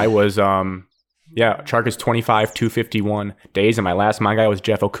my down. guy was Chark is 25, 251 days, and my last my guy was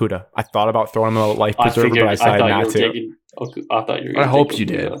Jeff Okuda. I thought about throwing him a life preserver, but I decided not to. I thought you were I gonna hope take you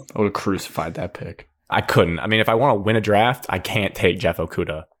did. Okuda. I would have crucified that pick. I couldn't. I mean, if I want to win a draft, I can't take Jeff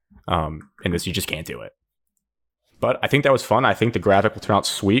Okuda. In this, you just can't do it. But I think that was fun. I think the graphic will turn out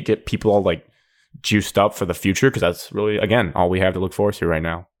sweet. Get people all like juiced up for the future because that's really again all we have to look forward to right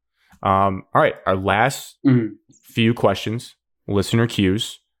now. All right, our last Mhm. few questions, listener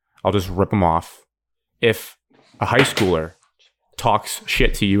cues. I'll just rip them off. If a high schooler talks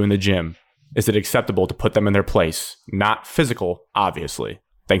shit to you in the gym, is it acceptable to put them in their place? Not physical, obviously.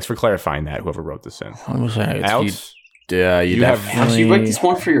 Thanks for clarifying that, whoever wrote this in. I was saying, Alex, you you have- definitely. Alex, you write this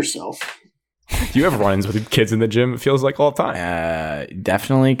one for yourself. you have run-ins with kids in the gym, it feels like all the time.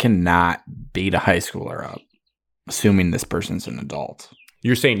 Definitely cannot beat a high schooler up, assuming this person's an adult.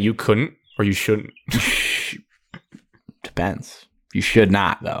 You're saying you couldn't or you shouldn't? Depends. You should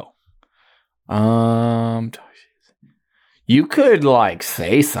not, though. You could like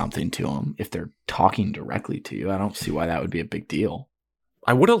say something to them if they're talking directly to you. I don't see why that would be a big deal.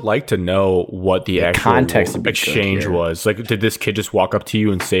 I would have liked to know what the actual context would be good exchange here. was. Like, did this kid just walk up to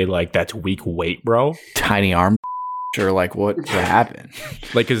you and say, like, that's weak weight, bro? Tiny arm, or like what happened?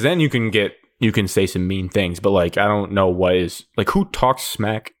 Like, because then you can say some mean things, but like, I don't know what is, like, who talks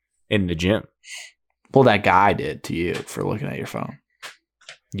smack in the gym? Well, that guy did to you for looking at your phone.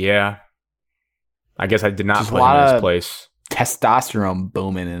 Yeah. I guess I did not Just a put lot him in his of- place. Testosterone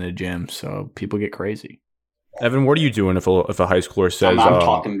booming in a gym, so people get crazy. Evan, what are you doing if a high schooler says, I'm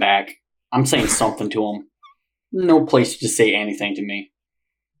talking back. I'm saying something to him. No place to say anything to me.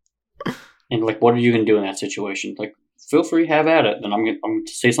 And like, what are you gonna do in that situation? Like, feel free, have at it. Then I'm gonna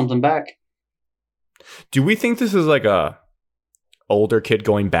say something back. do we think this is like a older kid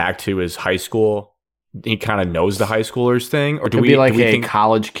going back to his high school? He kind of knows the high schoolers thing, or do Could we be like do we a think?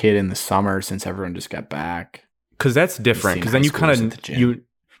 college kid in the summer since everyone just got back. Because that's different. seen Because then high you kind schoolers at of the gym.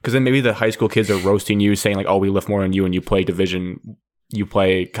 because then maybe the high school kids are roasting you, saying like, "Oh, we lift more than you, and you play division, you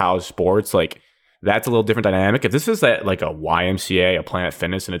play college sports." Like that's a little different dynamic. If this is at like a YMCA, a Planet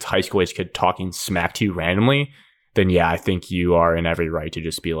Fitness, and it's high school age kid talking smack to you randomly, then yeah, I think you are in every right to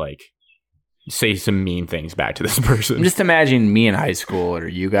just be like, say some mean things back to this person. Just imagine me in high school or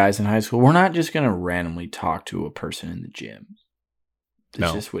you guys in high school. We're not just going to randomly talk to a person in the gym.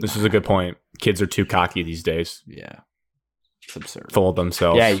 no, just would this not is a good happen. point. Kids are too cocky these days, Yeah. It's absurd. full of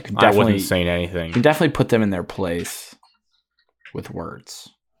themselves. Yeah, you can I definitely- wasn't saying You anything. can definitely put them in their place with words.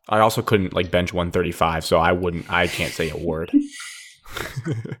 I also couldn't like bench 135, so I can't say a word.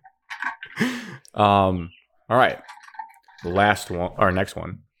 All right. The last one, or next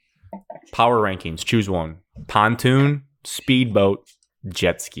one. Power rankings. Choose one. Pontoon, speedboat,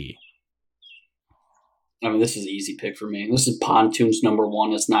 jet ski. I mean, this is an easy pick for me. This is pontoons number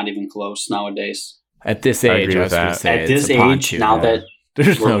one. It's not even close nowadays. At this I age, agree I with was going that. to say At it's this a age, pontoon. now that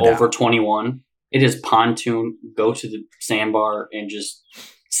There's we're no over doubt. 21, it is pontoon. Go to the sandbar and just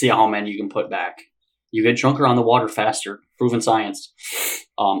see how many you can put back. You get drunker on the water faster. Proven science.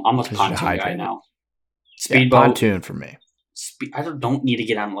 I'm a 'Cause you're pontoon guy hydrated. now. Yeah, Speedboat. pontoon for me. I don't need to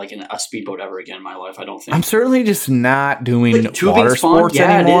get on like a speedboat ever again in my life. I don't think. I'm certainly just not doing Like, water tubing's fun. sports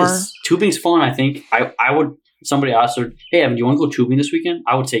Yeah, anymore. it is. Tubing's fun. I think. I would. Somebody asked her, "Hey, Evan, do you want to go tubing this weekend?"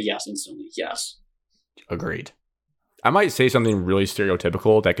 I would say yes instantly. Yes. Agreed. I might say something really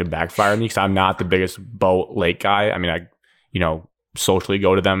stereotypical that could backfire me because I'm not the biggest boat lake guy. I mean, I socially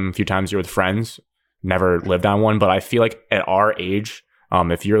go to them a few times a year with friends. Never lived on one, but I feel like at our age,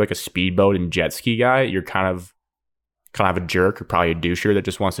 if you're like a speedboat and jet ski guy, you're kind of a jerk or probably a doucher that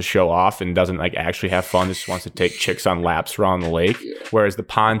just wants to show off and doesn't like actually have fun. Just wants to take chicks on laps around the lake. Whereas the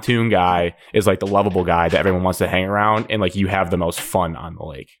pontoon guy is like the lovable guy that everyone wants to hang around and like you have the most fun on the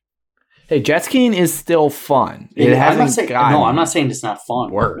lake. Hey, jet skiing is still fun. I'm not saying it's not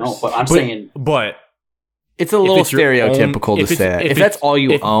fun. worse. No, but I'm saying But it's a little it's your stereotypical own- to if say it's- that. if If that's it's- all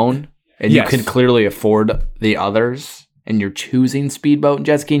you if- own and Yes. you can clearly afford the others and you're choosing speedboat and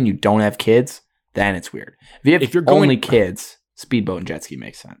jet skiing, you don't have kids, then it's weird. If you're only kids, speedboat and jet ski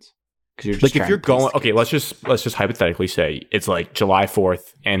makes sense. Because you're just like if trying you're to please going, the okay, kids. let's just hypothetically say it's like July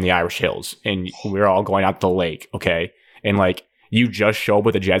 4th and the Irish Hills, and we're all going out to the lake, okay, and like you just show up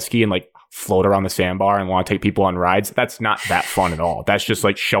with a jet ski and like float around the sandbar and want to take people on rides. That's not that fun at all. That's just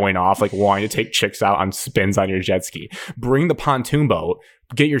like showing off, like wanting to take chicks out on spins on your jet ski. Bring the pontoon boat,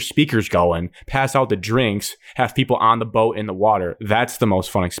 get your speakers going, pass out the drinks, have people on the boat in the water. That's the most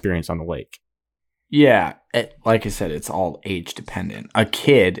fun experience on the lake. Yeah, like I said, it's all age dependent. A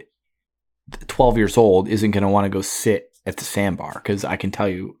kid, 12 years old, isn't going to want to go sit at the sandbar because I can tell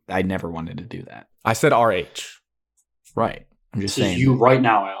you, I never wanted to do that. I said our age. Right. I'm just this is saying. you right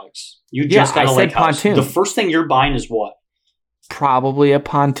now, Alex. You Yeah, just got I a said lake house. pontoon. The first thing you're buying is what? Probably a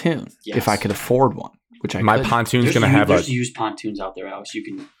pontoon Yes. if I could afford one, which I My could. pontoon's gonna have there's a used pontoons out there, Alex. You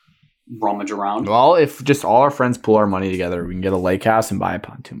can rummage around. Well, if just all our friends pool our money together, we can get a lake house and buy a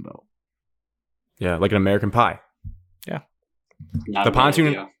pontoon boat. yeah, like an American Pie. Not the a bad pontoon-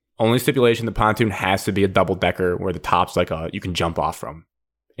 idea. Only stipulation: the pontoon has to be a double decker where the top's like you can jump off from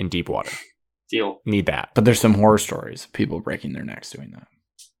in deep water. Deal. Need that. But there's some horror stories of people breaking their necks doing that.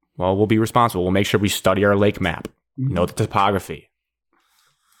 Well, we'll be responsible. We'll make sure we study our lake map, know the topography.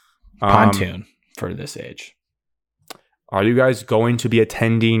 Pontoon for this age. Are you guys going to be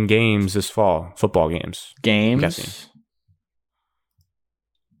attending games this fall? Football games? Games? guessing.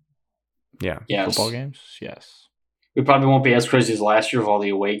 Yeah. Yes. Football games? Yes. We probably won't be as crazy as last year of all the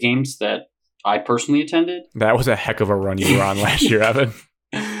away games that I personally attended. That was a heck of a run you were on last year, Evan.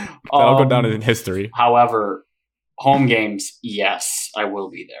 That'll go down in history. However, home games, yes, I will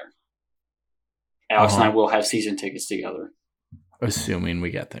be there. Alex and I will have season tickets together. Assuming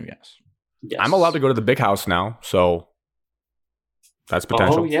we get them, yes. Yes. I'm allowed to go to the big house now, so that's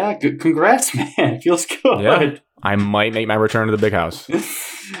potential. Oh yeah, good. Congrats, man. Feels good. Yeah. I might make my return to the big house.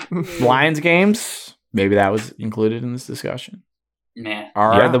 Lions games? Maybe that was included in this discussion. Man,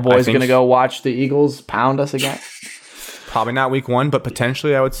 Are Yeah, the I boys think going to go watch the Eagles pound us again? Probably not week 1, but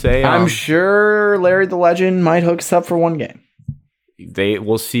potentially I would say I'm sure Larry the Legend might hook us up for one game. they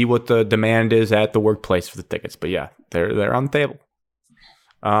will see what the demand is at the workplace for the tickets. But yeah, they're on the table.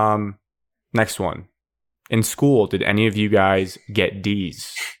 Next one. In school, did any of you guys get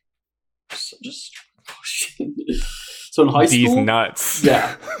D's? So in high D's school, nuts.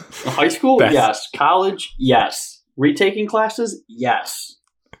 yeah. In high school, That's- yes. College, yes. Retaking classes, yes.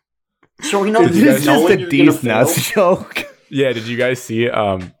 So you know, Is this knowing just a you're D's gonna nuts fail. joke? Yeah, did you guys see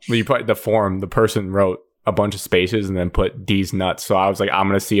when you put the form, the person wrote a bunch of spaces and then put D's nuts. So I was like, I'm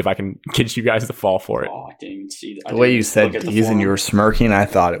going to see if I can get you guys to fall for it. Oh, I didn't even see that. The way you said D's and you were smirking, I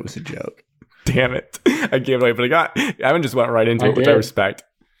thought it was a joke. Damn it. I gave it away, but Evan just went right into I it, which I did. respect.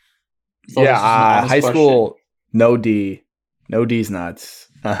 High school, no D. No D's nuts.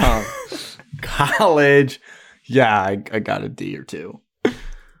 College, yeah, I got a D or two.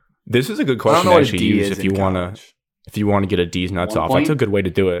 This is a good I don't question know to what a actually D use is if you want to. college. If you want to get a D's nuts 1 off, point? that's a good way to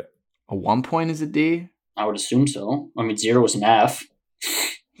do it. A 1 point is a D? I would assume so. I mean, 0 is an F.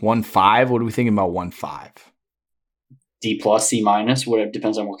 1.5? What are we thinking about 1.5? D plus, C minus. Whatever,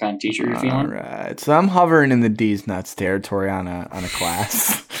 depends on what kind of teacher you're All feeling. right. So I'm hovering in the D's nuts territory on a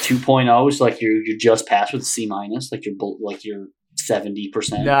class. 2.0 is like you just passed with a C minus, like you're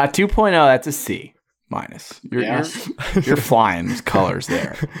 70%. Nah, 2.0, that's a C minus. Yes. You're flying those colors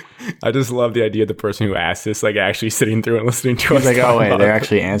there. I just love the idea of the person who asked this, like actually sitting through and listening to us. He's like, talk oh, wait, about they're it.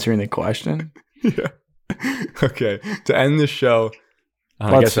 actually answering the question? Yeah. Okay. To end the show, I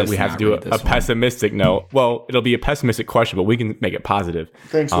Let's guess that we just have to not do read a this one. pessimistic note. Well, it'll be a pessimistic question, but we can make it positive.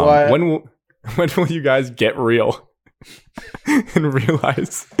 Thanks, When will you guys get real and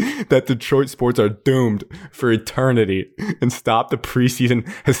realize that Detroit sports are doomed for eternity and stop the preseason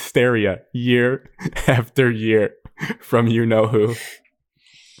hysteria year after year from you know who?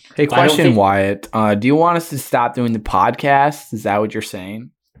 Hey, don't question, think- Wyatt. Do you want us to stop doing the podcast? Is that what you're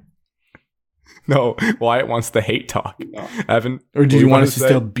saying? No, Wyatt wants the hate talk. No. Evan, Or do what you were want to us to say?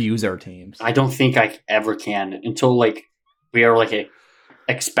 still abuse our teams? I don't think I ever can until we are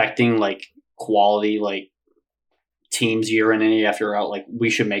expecting quality teams year in and year after out. Like we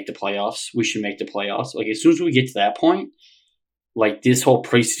should make the playoffs. We should make the playoffs. Like as soon as we get to that point, this whole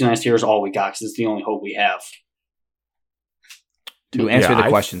preseason last year is all we got because it's the only hope we have. To answer Yeah, the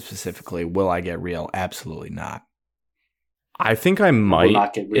question specifically, will I get real? Absolutely not. I think I We'll might.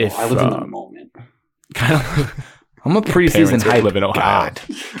 not get real. if, I live in the moment. I'm a preseason Parents that hype live in Ohio. god.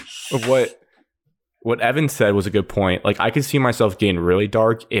 What Evan said was a good point. Like, I could see myself getting really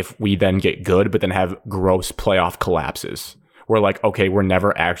dark if we then get good, but then have gross playoff collapses. We're like, okay, we're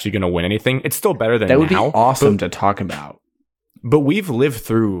never actually going to win anything. It's still better than That would now, be awesome to talk about. But we've lived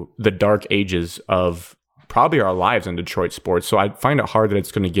through the dark ages of probably our lives in Detroit sports, so I find it hard that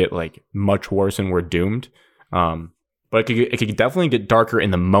it's going to get like much worse and we're doomed. But it could definitely get darker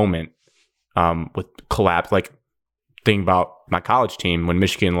in the moment with collapse. Like, think about my college team when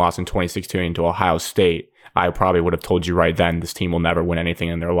Michigan lost in 2016 to Ohio State. I probably would have told you right then this team will never win anything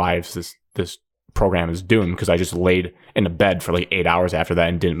in their lives. This program is doomed because I just laid in a bed for like 8 hours after that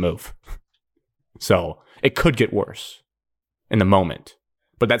and didn't move. So it could get worse in the moment,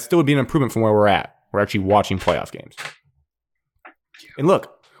 but that still would be an improvement from where we're at. We're actually watching playoff games. And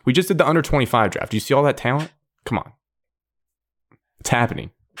look, we just did the under 25 draft. Do you see all that talent? Come on. It's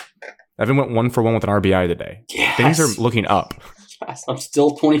happening. Evan went 1 for 1 with an RBI today. Yes. Things are looking up. Yes, I'm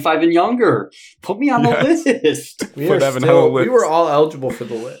still 25 and younger. Put me on the list. We were all eligible for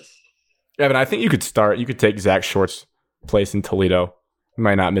the list. Evan, I think you could start. You could take Zach Short's place in Toledo. You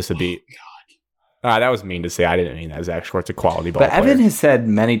might not miss a beat. That was mean to say. I didn't mean that. Zach Short's a quality ball But player. Evan has said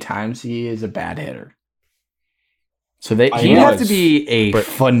many times he is a bad hitter. So he'd was, have to be a but-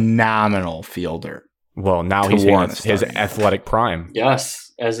 phenomenal fielder. Well, now to he's hitting warrant his starting. athletic prime.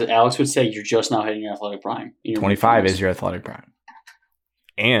 Yes, as Alex would say, you're just now hitting your athletic prime. 25 is your athletic prime.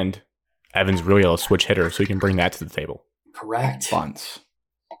 And Evan's really a switch hitter, so he can bring that to the table. Correct. Bunts.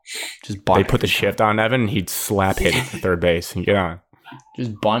 Just bunt. They put the every time. shift on Evan, he'd slap hit at third base and get on.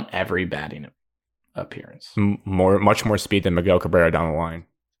 Just bunt every batting appearance. Much more speed than Miguel Cabrera down the line.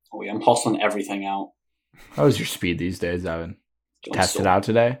 Oh, yeah, I'm hustling everything out. How is your speed these days, Evan? I'm Test still- it out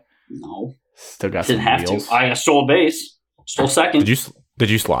today? No. Still got some Didn't have wheels? to. I stole a base. Stole second. Did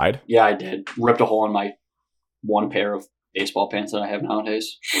you slide? Yeah, I did. Ripped a hole in my one pair of baseball pants that I have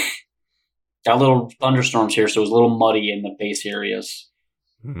nowadays. Got little thunderstorms here, so it was a little muddy in the base areas.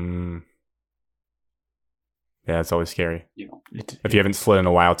 Yeah, it's always scary. You know, If you haven't slid in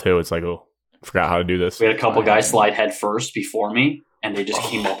a while too, it's like, oh, forgot how to do this. we had a couple guys slide head first before me, and they just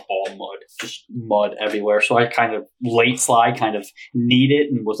came up all mud, just mud everywhere. So I kind of late slide, kind of kneed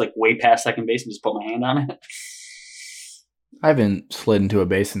it, and was like way past second base, and just put my hand on it. I haven't slid into a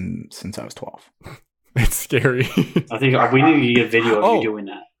basin since I was 12. It's scary. I think we need to get a video of Oh. you doing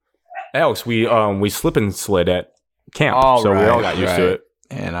that. Alex, we slip and slid at camp, Oh, so we all right, got used to right. it,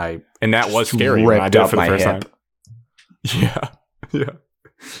 And and that was scary when I ripped did it up for the my first hip. time. Yeah.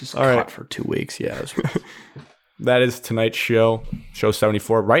 Just All cut right. for 2 weeks. Yeah. It was That is tonight's show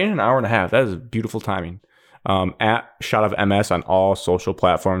 74, right in an hour and a half. That is beautiful timing. At Shot of MS on all social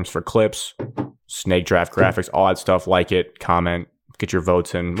platforms for clips, snake draft graphics, all that stuff. Like it, comment, get your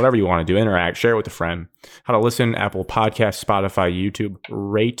votes in, whatever you want to do. Interact, share it with a friend. How to listen: Apple Podcasts, Spotify, YouTube.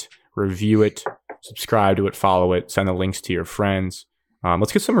 Rate, review it, subscribe to it, follow it, send the links to your friends.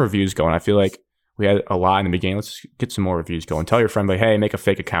 Let's get some reviews going. I feel like we had a lot in the beginning. Let's get some more reviews going. Tell your friend, like, hey, make a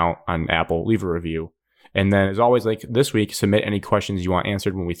fake account on Apple, leave a review. And then, as always, like this week, submit any questions you want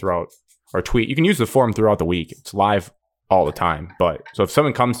answered when we throw out or tweet. You can use the forum throughout the week. It's live all the time. But so if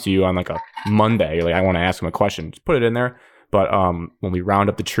someone comes to you on like a Monday, you're like, I want to ask them a question, just put it in there. But when we round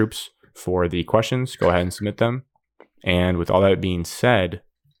up the troops for the questions, go ahead and submit them. And with all that being said,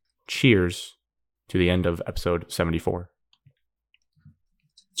 cheers to the end of episode 74.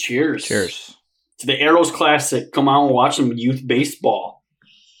 Cheers. Cheers. To the Arrows Classic. Come on, watch some youth baseball.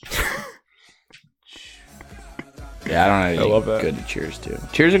 Yeah, I don't know anything love that. good to cheers to.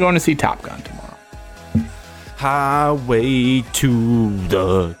 Cheers are going to see Top Gun tomorrow. Highway to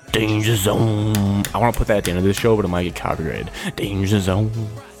the danger zone. I want to put that at the end of this show, but it might get copyrighted. Danger zone.